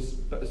individuals,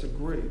 but as a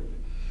group.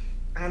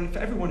 And for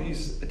everyone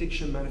whose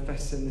addiction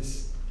manifests in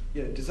this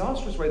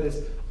disastrous way,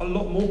 there's a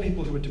lot more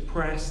people who are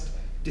depressed,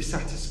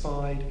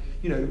 dissatisfied,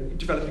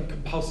 developing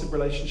compulsive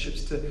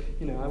relationships to,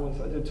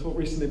 I did a talk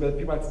recently where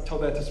people had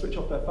told they had to switch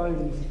off their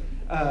phones,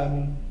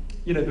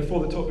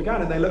 before the talk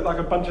began, and they looked like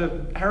a bunch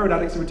of heroin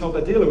addicts who were told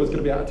their dealer was going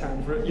to be out of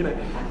town for it,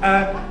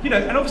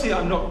 and obviously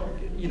I'm not,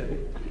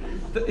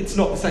 it's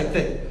not the same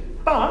thing.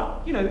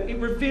 But, it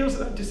reveals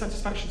that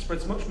dissatisfaction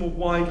spreads much more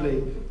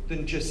widely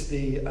than just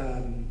the,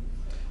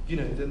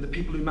 than the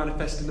people who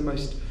manifest in the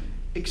most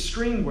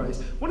extreme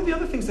ways. One of the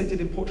other things they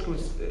did in Portugal,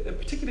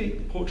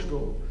 particularly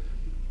Portugal,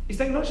 is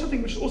they acknowledged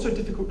something which is also a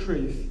difficult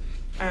truth.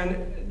 And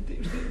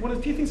one of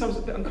the few things I was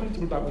a bit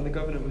uncomfortable about when the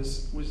governor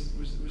was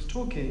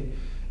talking,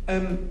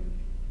 there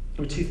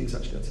were two things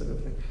actually, I'd say the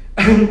other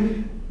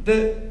thing.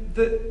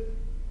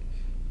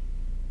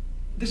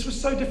 This was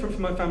so different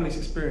from my family's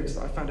experience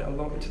that I found it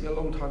took me a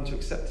long time to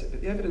accept it,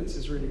 but the evidence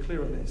is really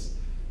clear on this.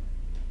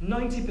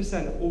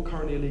 90% of all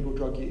currently illegal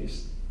drug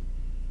use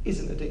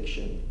isn't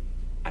addiction,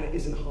 and it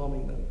isn't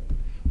harming them.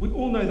 We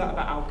all know that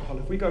about alcohol.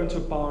 If we go into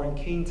a bar in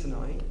Keene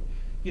tonight,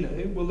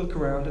 we'll look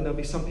around and there'll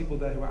be some people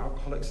there who are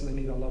alcoholics and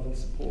they need our love and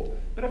support,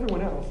 but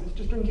everyone else is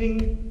just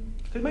drinking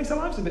because it makes their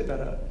lives a bit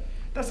better.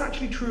 That's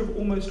actually true of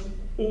almost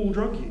all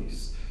drug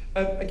use.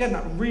 Again,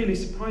 that really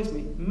surprised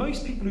me.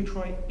 Most people who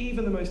try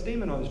even the most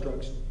demonized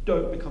drugs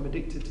don't become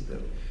addicted to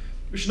them.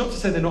 Which is not to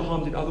say they're not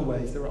harmed in other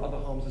ways. There are other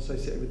harms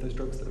associated with those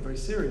drugs that are very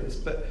serious.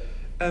 But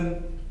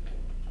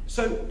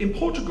so in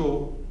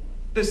Portugal,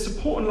 there's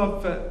support and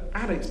love for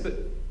addicts, but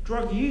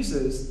drug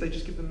users, they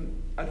just give them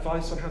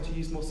advice on how to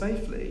use more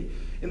safely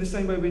in the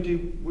same way we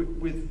do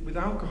with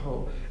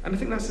alcohol. And I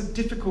think that's a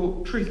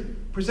difficult truth.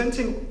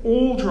 Presenting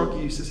all drug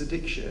use as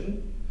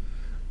addiction,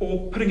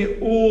 or putting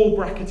it all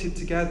bracketed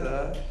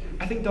together,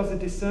 I think does a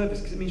disservice,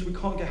 because it means we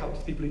can't get help to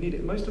the people who need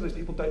it. Most of those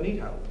people don't need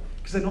help,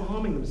 because they're not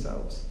harming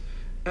themselves.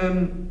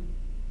 I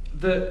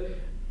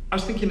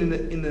was thinking in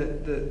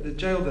the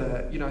jail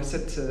there, I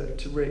said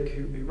to Rick,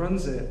 who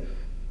runs it,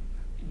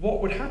 what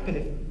would happen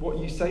if what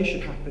you say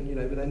should happen,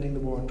 with ending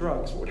the war on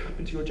drugs, what would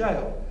happen to your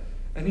jail?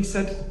 And he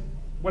said,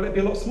 well, it'd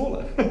be a lot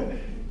smaller.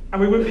 And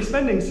we wouldn't be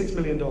spending $6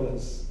 million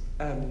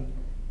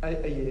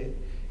a year.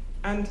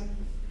 And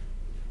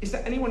is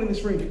there anyone in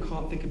this room who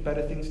can't think of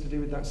better things to do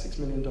with that $6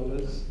 million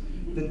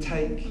than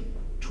take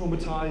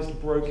traumatized,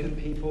 broken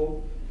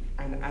people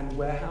and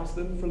warehouse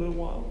them for a little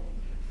while?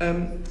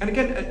 And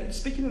again,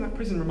 speaking in that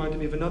prison reminded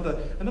me of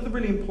another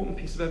really important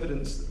piece of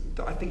evidence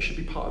that I think should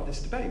be part of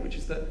this debate, which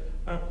is that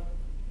I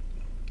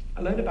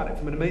learned about it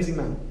from an amazing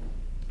man.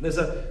 There's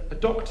a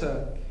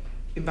doctor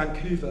in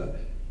Vancouver.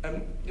 I'll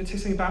tell you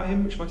something about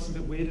him, which might seem a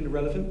bit weird and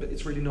irrelevant, but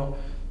it's really not.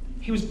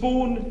 He was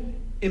born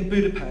in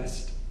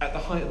Budapest at the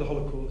height of the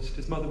Holocaust.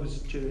 His mother was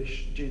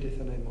Jewish, Judith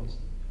her name was.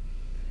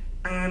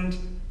 And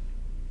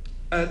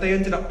they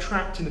ended up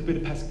trapped in the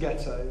Budapest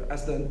ghetto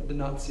as the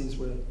Nazis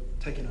were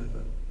taking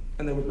over,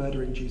 and they were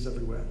murdering Jews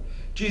everywhere.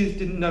 Judith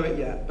didn't know it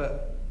yet,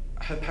 but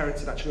her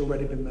parents had actually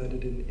already been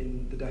murdered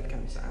in the death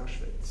camps at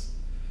Auschwitz.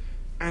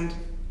 And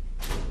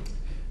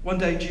one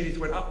day Judith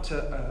went up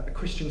to a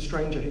Christian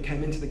stranger who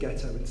came into the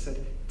ghetto and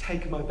said,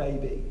 "Take my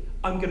baby.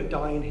 I'm going to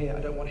die in here.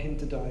 I don't want him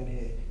to die in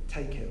here.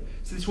 Take him."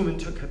 So this woman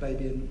took her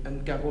baby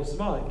and Gabriel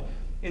survived.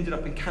 He ended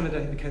up in Canada,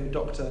 he became a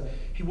doctor.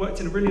 He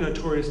worked in a really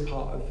notorious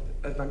part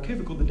of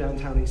Vancouver called the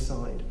Downtown East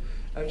Side,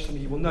 which some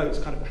of you will know,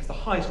 has the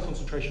highest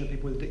concentration of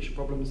people with addiction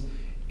problems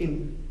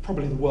in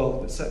probably the world,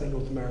 but certainly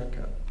North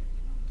America.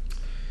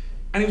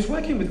 And he was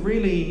working with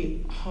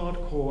really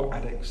hardcore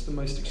addicts, the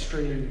most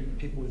extreme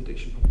people with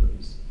addiction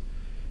problems.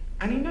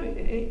 And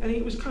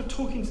he was kind of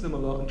talking to them a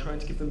lot and trying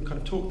to give them kind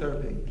of talk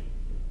therapy.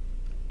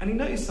 And he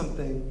noticed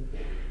something,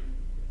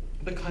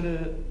 that kind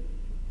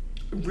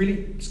of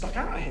really stuck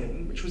out at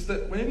him, which was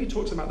that whenever you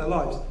talked to them about their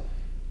lives,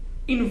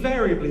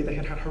 invariably they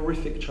had had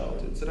horrific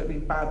childhoods. I don't mean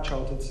bad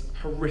childhoods,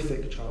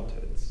 horrific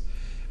childhoods.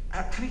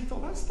 And he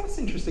thought, that's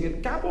interesting.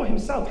 And Gabor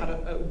himself had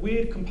a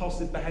weird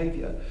compulsive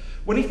behaviour.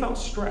 When he felt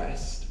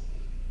stressed,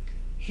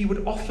 he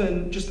would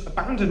often just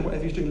abandon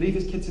whatever he was doing, leave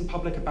his kids in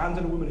public,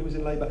 abandon a woman who was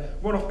in labour,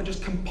 run off and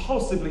just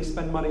compulsively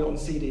spend money on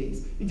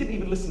CDs he didn't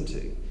even listen to.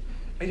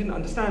 He didn't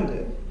understand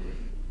it.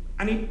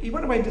 And he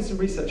went away and did some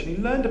research, and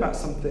he learned about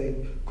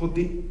something called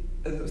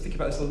I was thinking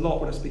about this a lot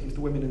when I was speaking to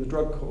the women in the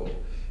drug court,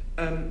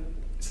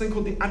 something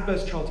called the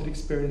Adverse Childhood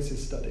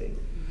Experiences Study.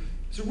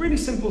 It's a really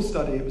simple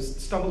study. It was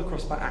stumbled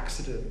across by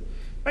accident.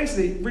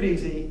 Basically, really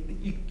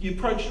easy. You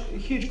approach a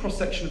huge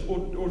cross-section of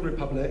ordinary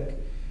public,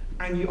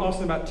 and you ask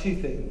them about two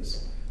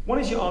things. One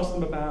is you ask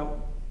them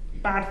about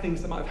bad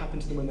things that might have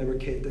happened to them when they were a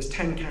kid. There's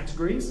 10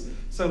 categories.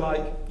 So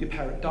like your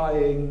parent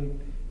dying,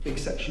 being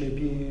sexually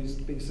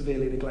abused, being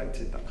severely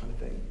neglected, that kind of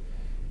thing.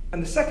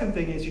 And the second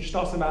thing is you just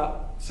ask them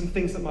about some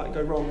things that might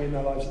go wrong in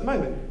their lives at the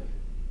moment.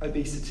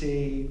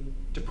 Obesity,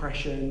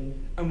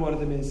 depression, and one of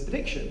them is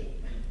addiction.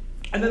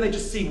 And then they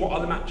just see what are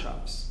the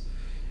matchups.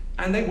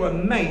 And they were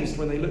amazed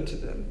when they looked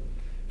at them.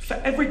 For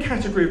every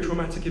category of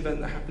traumatic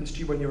event that happens to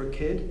you when you're a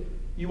kid,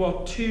 you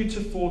are 2 to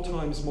 4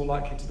 times more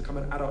likely to become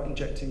an adult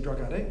injecting drug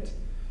addict.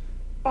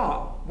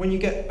 But when you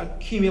get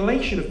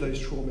accumulation of those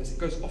traumas, it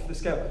goes off the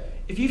scale.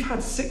 If you've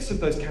had 6 of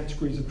those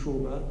categories of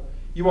trauma,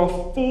 you are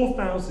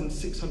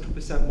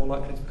 4,600% more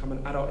likely to become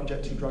an adult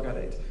injecting drug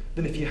addict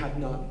than if you had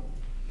none.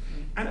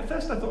 And at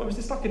first I thought,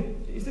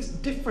 is this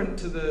different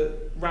to the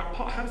Rat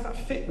Park? How does that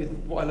fit with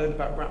what I learned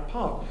about Rat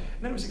Park?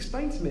 And then it was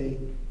explained to me,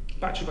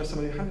 actually by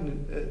someone who had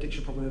an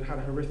addiction problem and had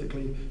a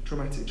horrifically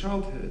traumatic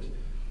childhood.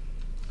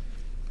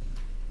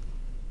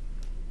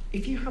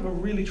 If you have a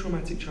really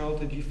traumatic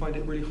childhood, you find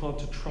it really hard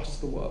to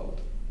trust the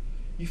world.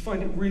 You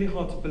find it really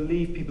hard to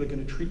believe people are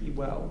going to treat you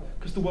well,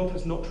 because the world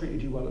has not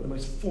treated you well at the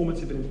most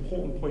formative and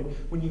important point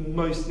when you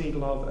most need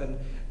love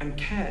and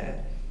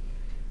care.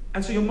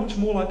 And so you're much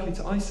more likely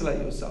to isolate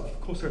yourself. Of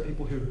course, there are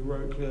people who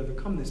heroically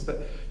overcome this,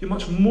 but you're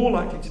much more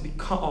likely to be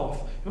cut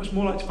off. You're much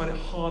more likely to find it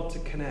hard to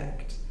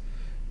connect.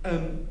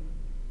 And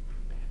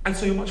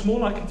so you're much more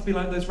likely to be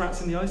like those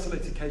rats in the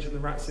isolated cage than the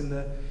rats in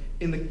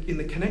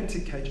the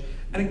connected cage.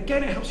 And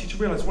again, it helps you to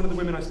realise, one of the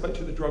women I spoke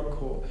to at the drug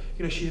court,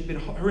 she had been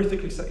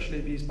horrifically sexually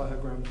abused by her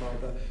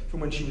grandfather from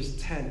when she was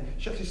 10.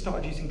 She actually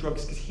started using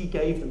drugs because he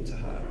gave them to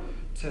her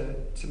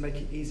to make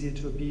it easier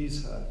to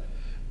abuse her.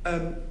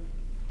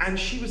 And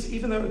she was,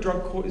 even though a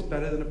drug court is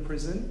better than a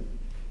prison,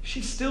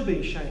 she's still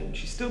being shamed.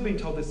 She's still being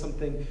told there's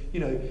something,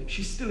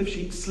 she's still, if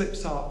she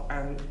slips up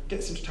and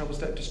gets into terrible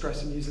state of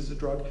distress and uses a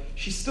drug,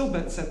 she's still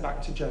been sent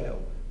back to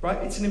jail, right?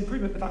 It's an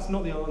improvement, but that's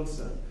not the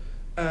answer.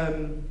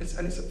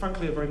 It's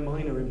frankly a very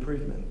minor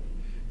improvement.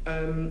 I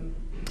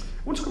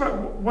want to talk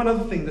about one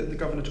other thing that the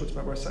governor talked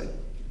about where I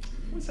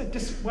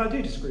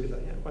do disagree with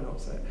that, yeah, why not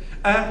say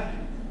it?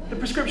 The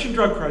prescription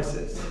drug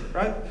crisis,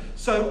 right?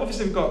 So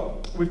obviously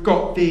we've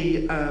got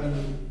the,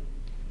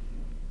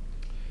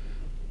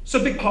 so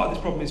a big part of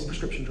this problem is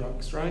prescription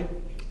drugs, right?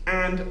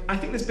 And I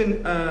think there's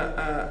been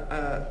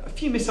a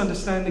few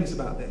misunderstandings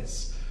about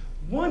this.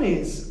 One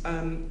is,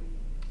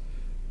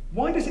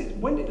 look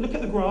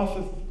at the graph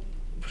of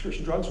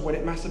prescription drugs when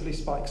it massively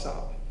spikes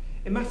up.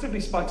 It massively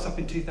spikes up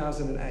in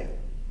 2008.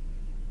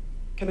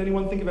 Can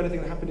anyone think of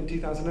anything that happened in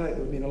 2008 that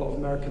would mean a lot of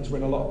Americans were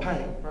in a lot of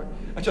pain, right?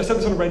 Actually, I said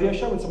this on a radio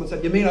show and someone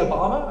said, "You mean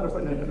Obama?" And I was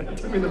like, no, I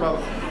don't mean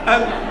Obama.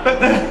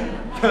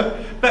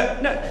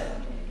 But no,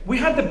 we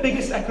had the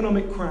biggest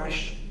economic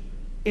crash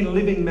in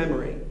living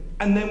memory,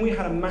 and then we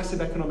had a massive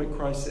economic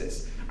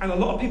crisis. And a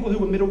lot of people who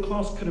were middle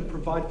class couldn't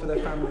provide for their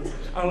families,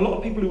 and a lot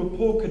of people who were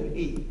poor couldn't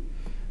eat.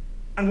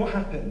 And what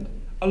happened?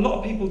 A lot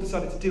of people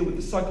decided to deal with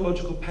the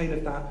psychological pain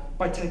of that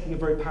by taking a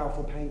very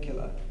powerful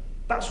painkiller.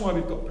 That's why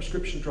we've got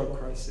prescription drug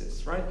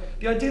crisis, right?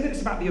 The idea that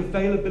it's about the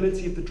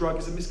availability of the drug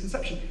is a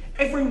misconception.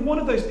 Every one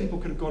of those people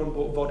could have gone and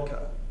bought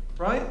vodka,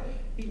 right?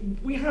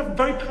 We have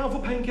very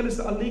powerful painkillers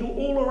that are legal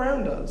all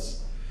around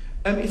us.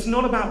 It's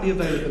not about the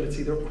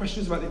availability. There are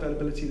questions about the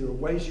availability. There are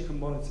ways you can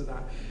monitor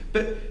that.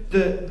 But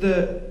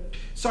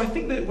so I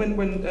think that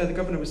when the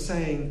governor was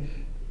saying,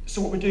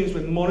 so what we're doing is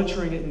we're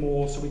monitoring it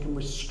more so we can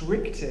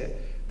restrict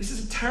it, this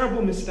is a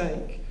terrible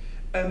mistake.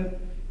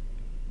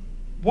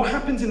 What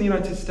happens in the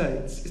United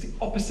States is the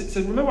opposite.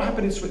 So remember what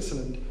happened in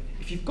Switzerland.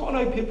 If you've got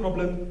an opiate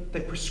problem, they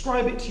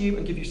prescribe it to you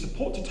and give you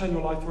support to turn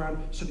your life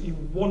around so that you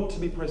want to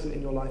be present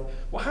in your life.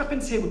 What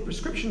happens here with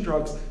prescription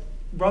drugs,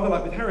 rather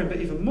like with heroin, but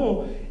even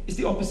more, is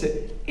the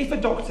opposite. If a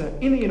doctor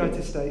in the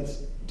United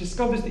States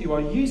discovers that you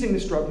are using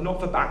this drug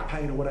not for back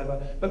pain or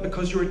whatever, but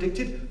because you're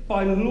addicted,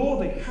 by law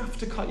they have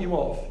to cut you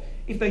off.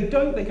 If they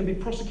don't, they can be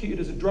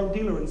prosecuted as a drug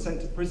dealer and sent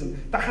to prison.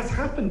 That has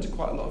happened to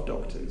quite a lot of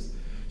doctors.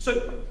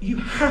 So you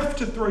have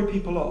to throw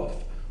people off.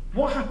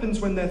 What happens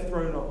when they're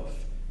thrown off?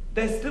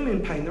 They're still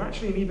in pain. They're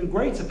actually in even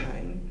greater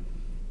pain.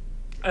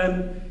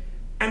 And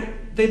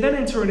they then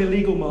enter an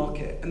illegal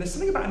market. And there's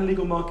something about an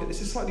illegal market, this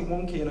is slightly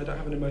wonky and I don't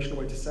have an emotional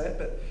way to say it,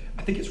 but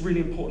I think it's really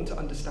important to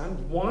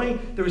understand why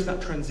there is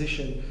that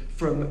transition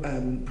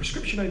from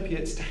prescription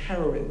opiates to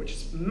heroin, which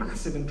is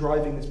massive and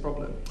driving this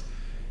problem.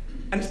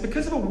 And it's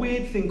because of a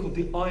weird thing called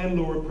the iron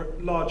law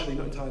of largely,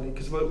 not entirely,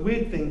 because of a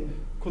weird thing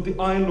called the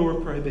iron law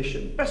of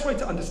prohibition. Best way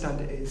to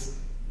understand it is,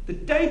 the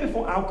day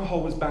before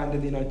alcohol was banned in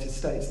the United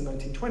States in the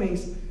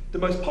 1920s, the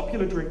most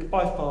popular drink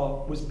by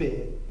far was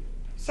beer.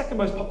 Second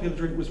most popular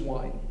drink was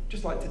wine,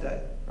 just like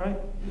today, right?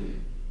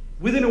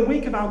 Within a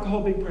week of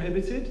alcohol being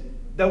prohibited,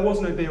 there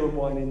was no beer and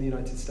wine in the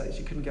United States.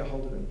 You couldn't get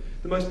hold of them.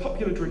 The most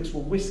popular drinks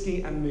were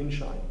whiskey and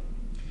moonshine.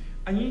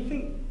 And you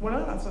think,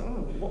 well, that's like,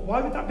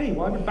 why would that be?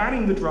 Why would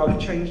banning the drug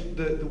change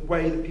the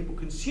way that people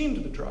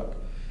consumed the drug?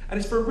 And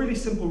it's for a really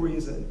simple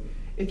reason.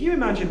 If you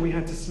imagine we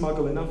had to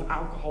smuggle enough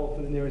alcohol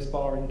from the nearest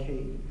bar in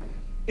Keene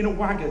in a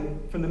wagon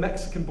from the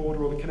Mexican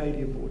border or the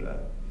Canadian border,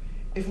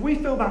 if we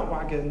fill that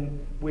wagon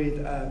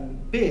with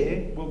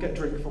beer, we'll get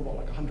drink for what,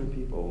 like 100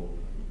 people?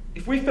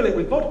 If we fill it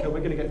with vodka, we're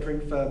going to get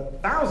drink for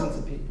thousands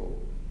of people.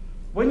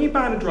 When you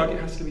ban a drug, it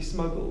has to be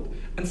smuggled,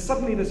 and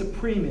suddenly there's a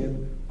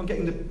premium on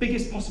getting the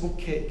biggest possible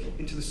kick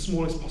into the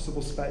smallest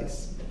possible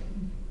space.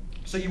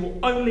 So you will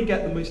only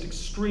get the most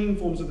extreme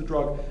forms of the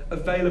drug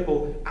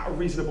available at a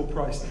reasonable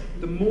price.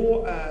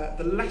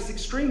 The less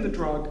extreme the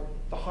drug,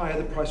 the higher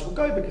the price will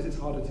go because it's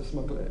harder to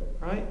smuggle it,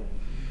 right?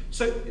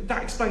 So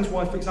that explains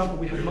why, for example,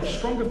 we have much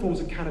stronger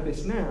forms of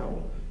cannabis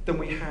now than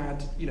we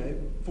had,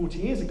 40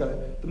 years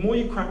ago. The more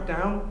you crack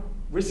down,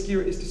 riskier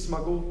it is to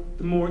smuggle,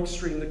 the more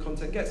extreme the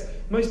content gets.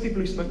 Most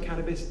people who smoke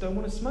cannabis don't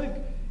want to smoke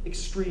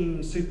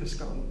extreme super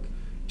skunk,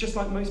 just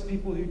like most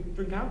people who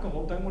drink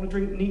alcohol don't want to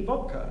drink neat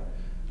vodka.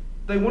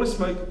 They want to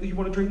smoke, you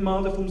want to drink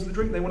milder forms of the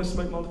drink, they want to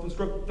smoke milder forms of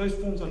drug. Those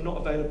forms are not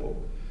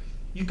available.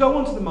 You go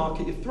onto the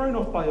market, you're thrown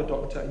off by your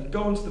doctor, you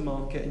go onto the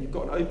market and you've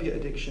got an opiate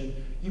addiction,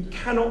 you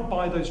cannot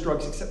buy those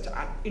drugs except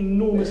at an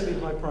enormously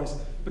high price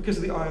because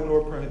of the iron law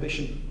of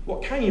prohibition.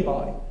 What can you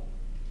buy?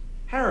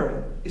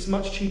 Heroin is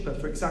much cheaper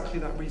for exactly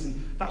that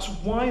reason. That's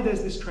why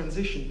there's this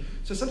transition.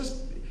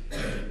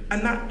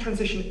 And that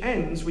transition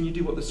ends when you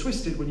do what the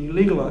Swiss did when you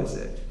legalize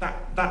it.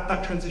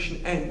 That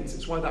transition ends.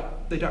 It's why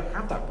they don't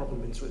have that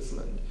problem in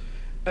Switzerland.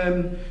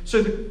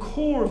 So the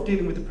core of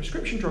dealing with the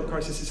prescription drug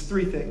crisis is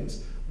three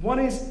things. One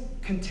is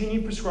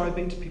continue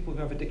prescribing to people who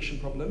have addiction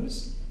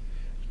problems,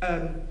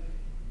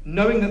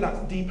 knowing that that's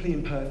deeply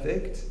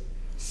imperfect.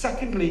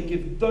 Secondly,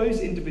 give those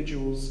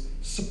individuals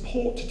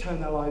support to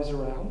turn their lives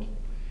around.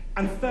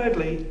 And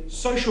thirdly,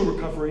 social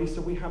recovery,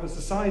 so we have a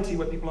society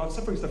where people aren't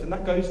suffering stuff, and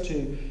that goes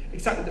to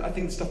exactly, I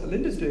think, the stuff that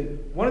Linda's doing.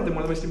 One of the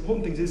most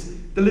important things is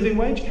the living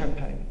wage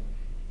campaign.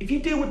 If you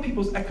deal with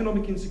people's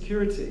economic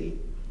insecurity,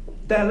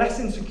 they're less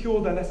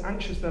insecure, they're less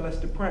anxious, they're less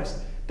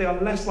depressed, they are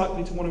less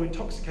likely to want to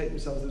intoxicate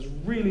themselves. There's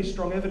really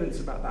strong evidence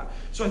about that.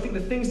 So I think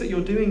the things that you're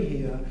doing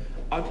here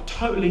are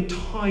totally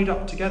tied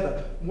up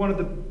together. One of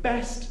the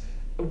best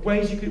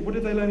ways you could, what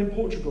did they learn in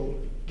Portugal?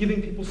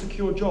 Giving people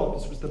secure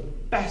jobs was the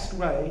best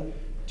way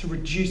to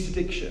reduce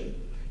addiction.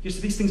 So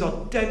these things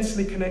are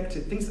densely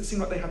connected. Things that seem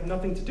like they have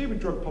nothing to do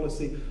with drug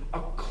policy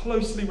are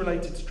closely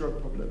related to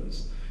drug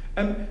problems.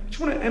 I just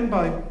want to end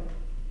by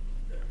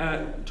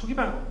talking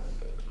about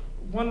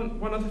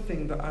one other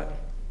thing that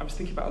I was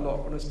thinking about a lot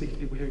when I was speaking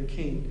to people here in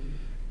Keene.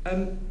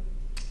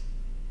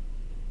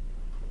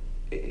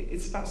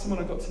 It's about someone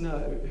I got to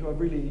know who I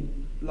really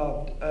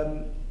loved.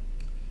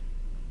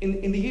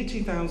 In the year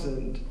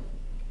 2000,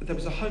 there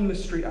was a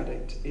homeless street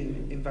addict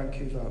in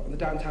Vancouver, on the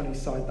downtown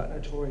east side, that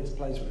notorious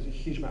place where there's a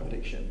huge amount of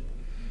addiction,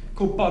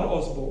 called Bud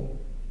Osborne.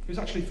 He was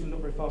actually from not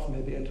very far from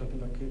here, but he ended up in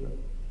Vancouver.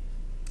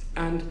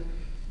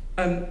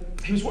 And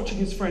he was watching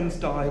his friends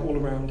die all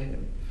around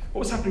him. What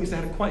was happening is they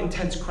had a quite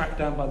intense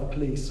crackdown by the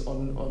police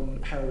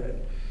on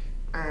heroin.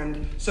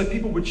 And so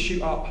people would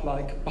shoot up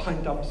like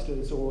behind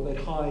dumpsters, or they'd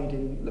hide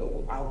in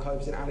little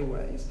alcoves in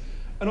alleyways.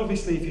 And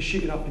obviously if you're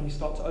shooting up and you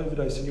start to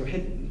overdose and you're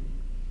hidden,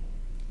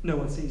 no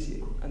one sees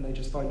you, and they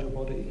just find your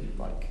body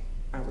like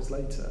hours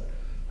later,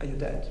 and you're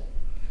dead.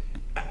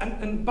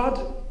 And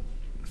Bud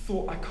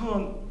thought, I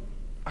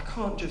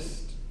can't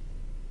just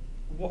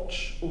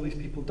watch all these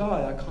people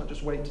die. I can't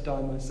just wait to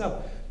die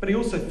myself. But he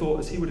also thought,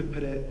 as he would have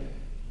put it,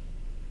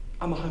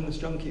 I'm a homeless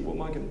junkie. What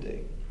am I going to do?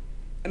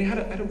 And he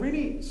had a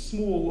really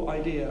small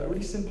idea, a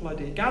really simple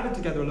idea. He gathered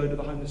together a load of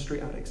the homeless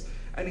street addicts,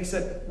 and he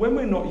said, when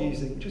we're not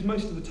using, which is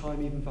most of the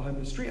time even for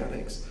homeless street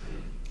addicts,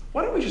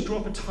 why don't we just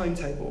drop a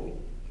timetable?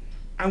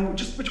 And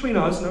just between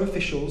us, no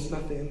officials,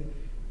 nothing,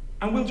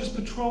 and we'll just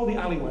patrol the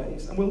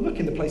alleyways, and we'll look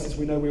in the places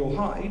we know we all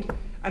hide,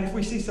 and if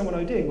we see someone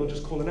ODing, we'll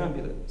just call an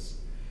ambulance.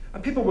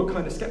 And people were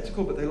kind of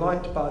skeptical, but they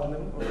liked Bud, and they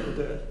went, oh, we'll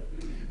do it.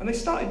 And they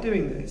started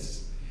doing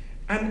this,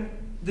 and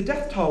the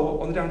death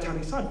toll on the downtown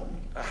east side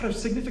had a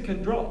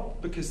significant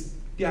drop because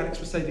the addicts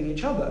were saving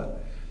each other.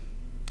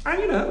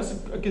 And that was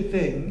a good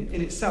thing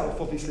in itself.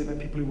 Obviously, when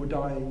people who were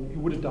dying, who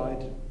would have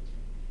died,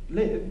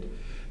 lived.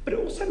 But it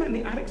also meant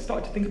the addicts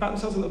started to think about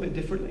themselves a little bit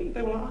differently.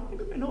 They were like,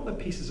 maybe we're not the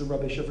pieces of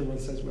rubbish everyone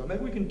says we are.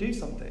 Maybe we can do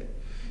something.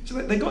 So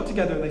they got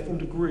together and they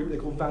formed a group they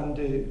called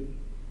VANDU,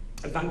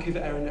 a Vancouver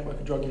Area Network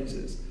of Drug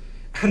Users.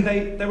 And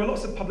there were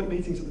lots of public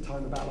meetings at the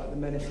time about like the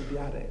menace of the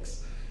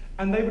addicts.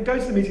 And they would go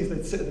to the meetings,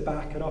 they'd sit at the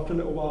back, and after a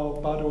little while,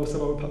 Bud or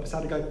someone would put up his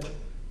hand and go,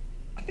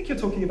 I think you're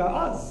talking about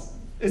us.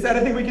 Is there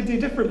anything we could do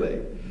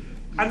differently?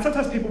 And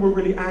sometimes people were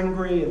really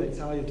angry, and they'd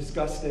say, oh, you're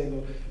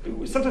disgusting.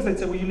 Or sometimes they'd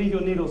say, well, you leave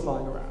your needles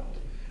lying around.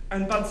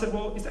 And Bud said,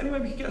 well, is there any way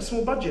we could get a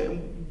small budget?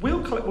 And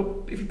we'll collect,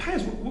 well, if you pay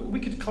us, we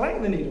could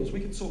collect the needles,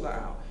 we could sort that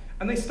out.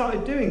 And they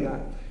started doing that.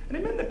 And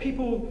it meant that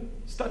people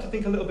started to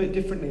think a little bit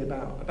differently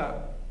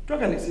about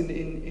drug addicts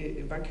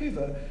in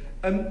Vancouver.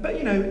 But,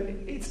 you know,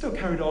 it still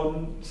carried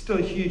on, still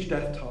a huge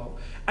death toll.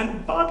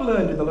 And Bud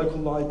learned in the local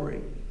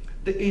library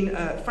that in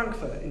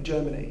Frankfurt, in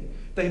Germany,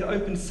 they had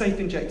opened safe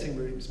injecting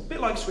rooms. A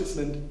bit like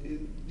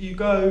Switzerland, you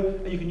go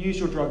and you can use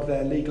your drug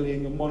there legally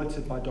and you're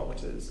monitored by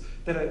doctors.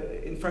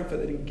 In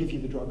Frankfurt, they didn't give you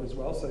the drug as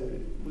well, so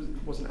it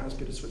wasn't as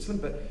good as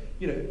Switzerland. But,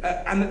 you know,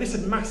 and that this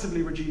had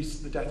massively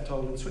reduced the death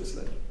toll in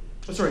Switzerland.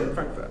 Oh, sorry, in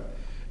Frankfurt.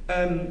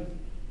 And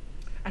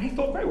he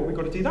thought, great, well, we've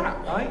got to do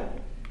that, right?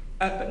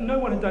 But no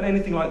one had done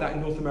anything like that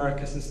in North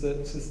America since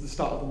the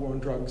start of the war on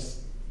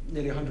drugs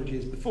nearly 100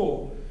 years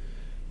before.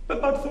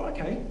 But Bud thought,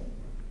 okay,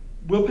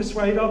 we'll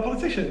persuade our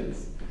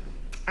politicians.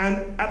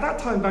 And at that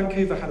time,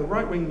 Vancouver had a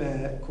right-wing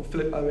mayor called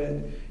Philip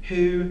Owen,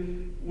 who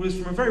was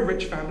from a very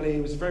rich family, he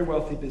was a very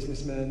wealthy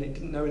businessman, he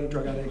didn't know any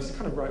drug addicts,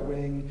 kind of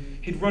right-wing.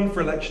 He'd run for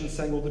election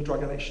saying all the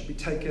drug addicts should be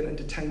taken and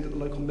detained at the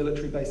local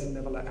military base and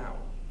never let out.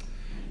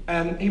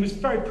 He was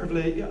very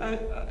privileged.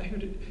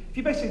 If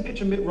you basically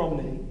picture Mitt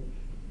Romney,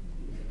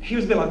 he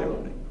was a bit like Mitt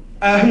Romney.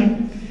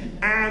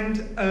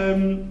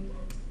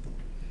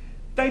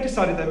 They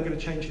decided they were going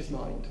to change his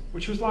mind,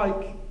 which was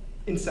like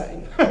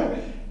insane.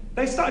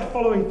 They started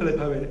following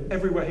Philip Owen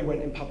everywhere he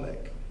went in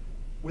public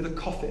with a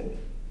coffin.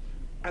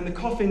 And the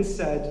coffin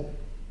said,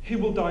 who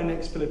will die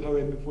next, Philip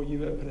Owen, before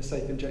you open a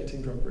safe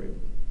injecting drug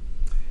room?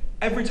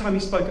 Every time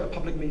he spoke at a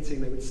public meeting,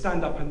 they would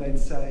stand up and they'd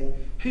say,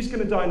 who's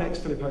going to die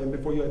next, Philip Owen,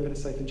 before you open a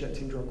safe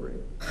injecting drug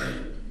room?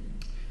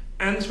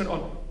 And this went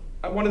on.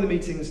 At one of the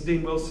meetings,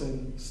 Dean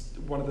Wilson,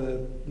 one of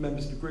the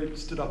members of the group,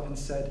 stood up and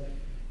said,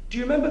 do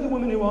you remember the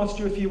woman who asked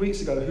you a few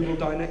weeks ago, who will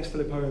die next,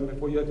 Philip Owen,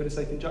 before you open a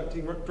safe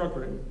injecting drug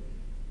room?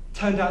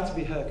 Turned out to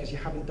be her, because you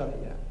haven't done it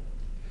yet.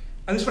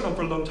 And this went on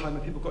for a long time,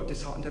 and people got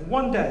disheartened. And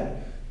one day,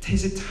 to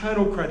his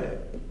eternal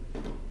credit,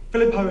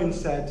 Philip Owen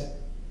said,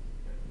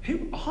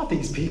 who are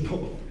these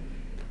people?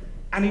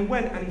 And he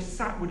went and he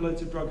sat with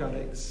loads of drug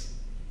addicts,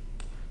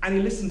 and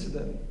he listened to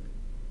them,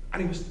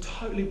 and he was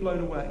totally blown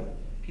away.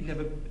 He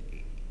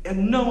had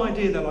no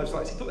idea their lives were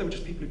like this. He thought they were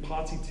just people who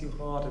partied too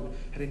hard and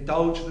had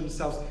indulged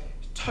themselves. He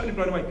was totally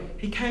blown away.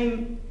 He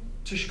came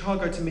to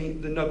Chicago to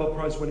meet the Nobel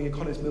Prize winning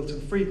economist Milton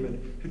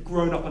Friedman, who'd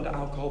grown up under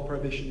alcohol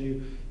prohibition, who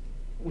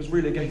was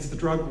really against the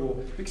drug war,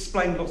 who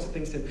explained lots of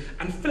things to him.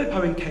 And Philip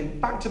Owen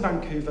came back to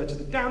Vancouver, to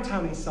the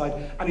downtown east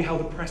side, and he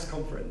held a press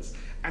conference.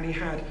 And he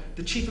had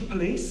the chief of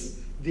police,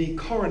 the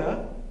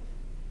coroner,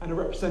 and a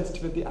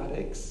representative of the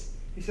addicts.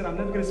 He said, I'm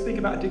never going to speak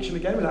about addiction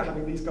again without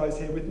having these guys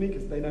here with me,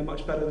 because they know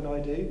much better than I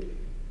do.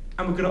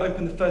 And we're going to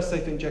open the first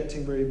safe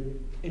injecting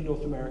room in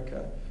North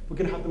America. We're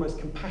going to have the most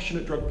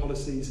compassionate drug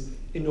policies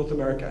in North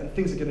America, and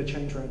things are going to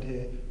change around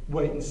here.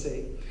 Wait and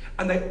see.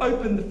 And they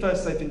opened the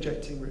first safe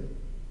injecting room.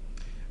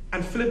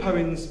 And Philip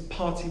Owen's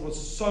party was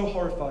so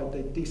horrified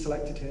they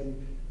deselected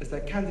him as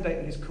their candidate,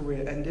 and his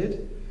career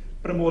ended.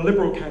 But a more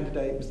liberal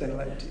candidate was then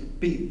elected,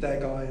 beat their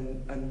guy,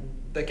 and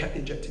they kept the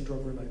injecting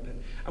drug room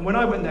open. And when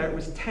I went there, it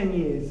was 10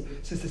 years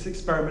since this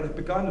experiment had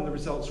begun and the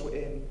results were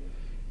in.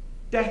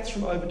 Deaths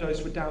from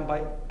overdose were down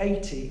by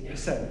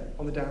 80%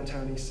 on the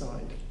downtown east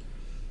side.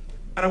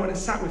 And I went and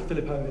sat with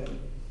Philip Owen,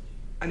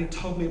 and he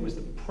told me it was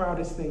the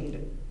proudest thing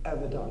he'd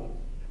ever done.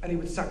 And he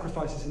would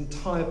sacrifice his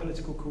entire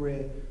political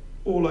career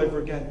all over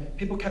again.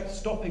 People kept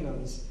stopping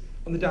us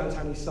on the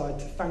downtown east side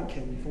to thank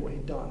him for what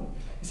he'd done.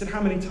 He said,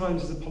 how many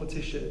times as a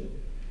politician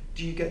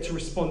do you get to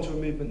respond to a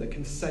movement that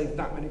can save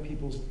that many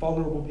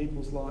vulnerable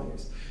people's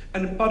lives?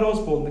 And Bud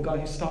Osborne, the guy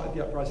who started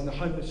the uprising, the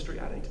homeless street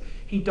addict,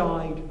 he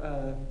died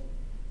a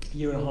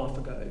year and a half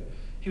ago.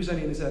 He was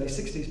only in his early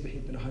 60s, but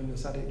he'd been a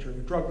homeless addict during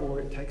a drug war.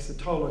 It takes a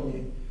toll on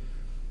you.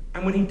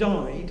 And when he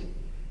died,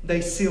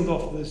 they sealed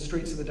off the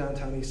streets of the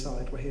downtown east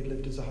side where he had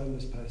lived as a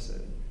homeless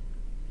person.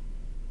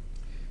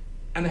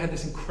 And they had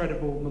this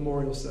incredible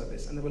memorial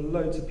service, and there were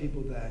loads of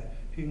people there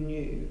who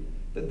knew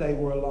that they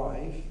were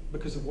alive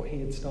because of what he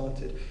had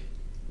started.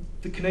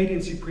 The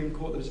Canadian Supreme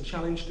Court, there was a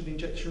challenge to the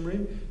injection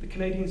room. The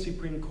Canadian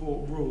Supreme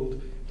Court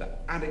ruled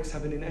that addicts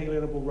have an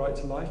inalienable right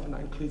to life, and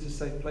that includes a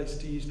safe place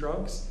to use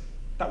drugs.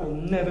 That will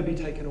never be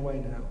taken away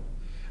now.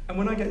 And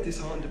when I get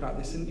disheartened about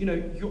this, and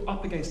you're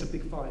up against a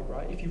big fight,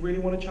 right? If you really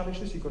want to challenge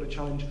this, you've got to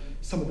challenge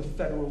some of the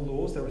federal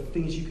laws. There are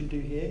things you can do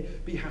here,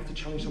 but you have to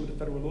challenge some of the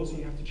federal laws, and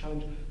you have to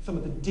challenge some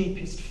of the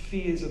deepest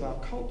fears of our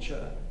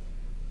culture.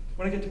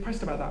 When I get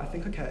depressed about that, I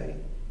think, okay,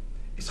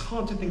 it's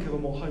hard to think of a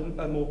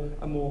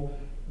more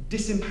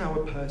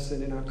disempowered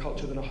person in our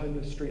culture than a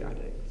homeless street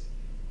addict.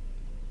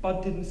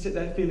 Bud didn't sit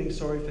there feeling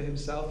sorry for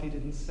himself. He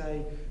didn't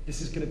say,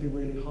 this is going to be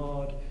really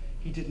hard.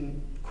 He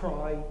didn't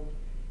cry.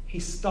 He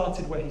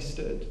started where he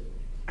stood,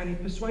 And he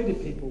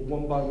persuaded people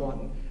one by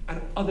one,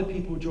 and other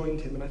people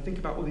joined him. And I think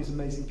about all these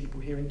amazing people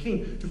here in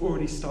Keene who've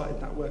already started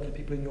that work, and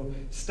people in your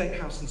State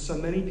House, and so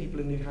many people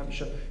in New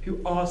Hampshire who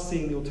are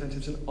seeing the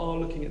alternatives and are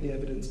looking at the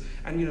evidence.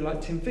 And, you know,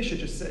 like Tim Fisher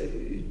just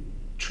said,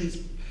 treats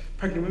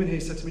pregnant women, who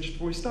said to me just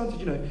before we started,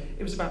 you know,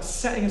 it was about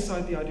setting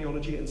aside the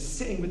ideology and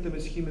sitting with them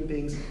as human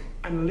beings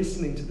and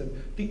listening to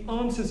them. The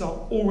answers are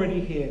already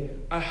here.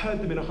 I heard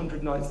them in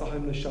 100 Nights, the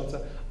homeless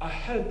shelter. I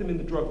heard them in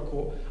the drug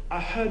court. I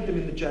heard them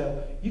in the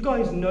jail. You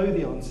guys know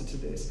the answer to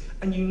this.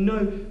 And you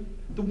know,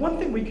 the one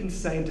thing we can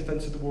say in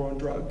defense of the war on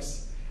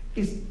drugs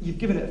is you've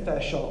given it a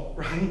fair shot,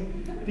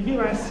 right? The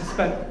US has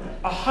spent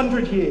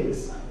 100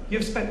 years.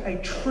 You've spent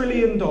 $1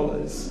 trillion.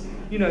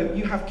 You know,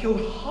 you have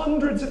killed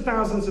hundreds of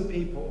thousands of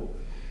people.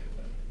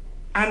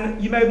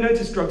 And you may have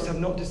noticed drugs have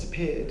not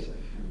disappeared.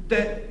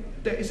 There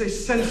is a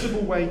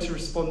sensible way to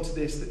respond to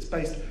this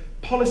that's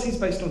policies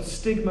based on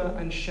stigma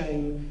and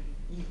shame.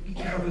 You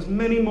can have as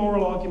many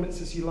moral arguments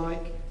as you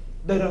like.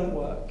 They don't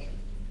work.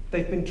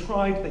 They've been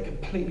tried, they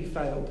completely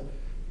failed.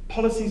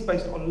 Policies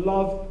based on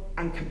love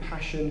and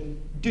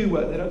compassion do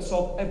work. They don't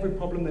solve every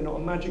problem, they're not a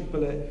magic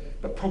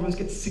bullet, but problems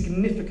get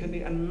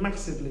significantly and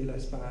massively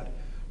less bad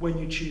when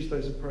you choose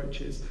those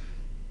approaches.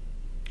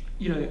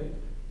 You know,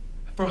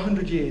 for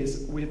 100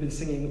 years, we have been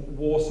singing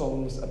war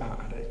songs about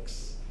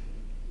addicts.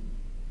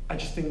 I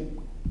just think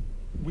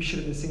we should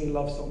have been singing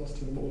love songs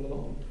to them all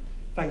along.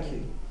 Thank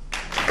you.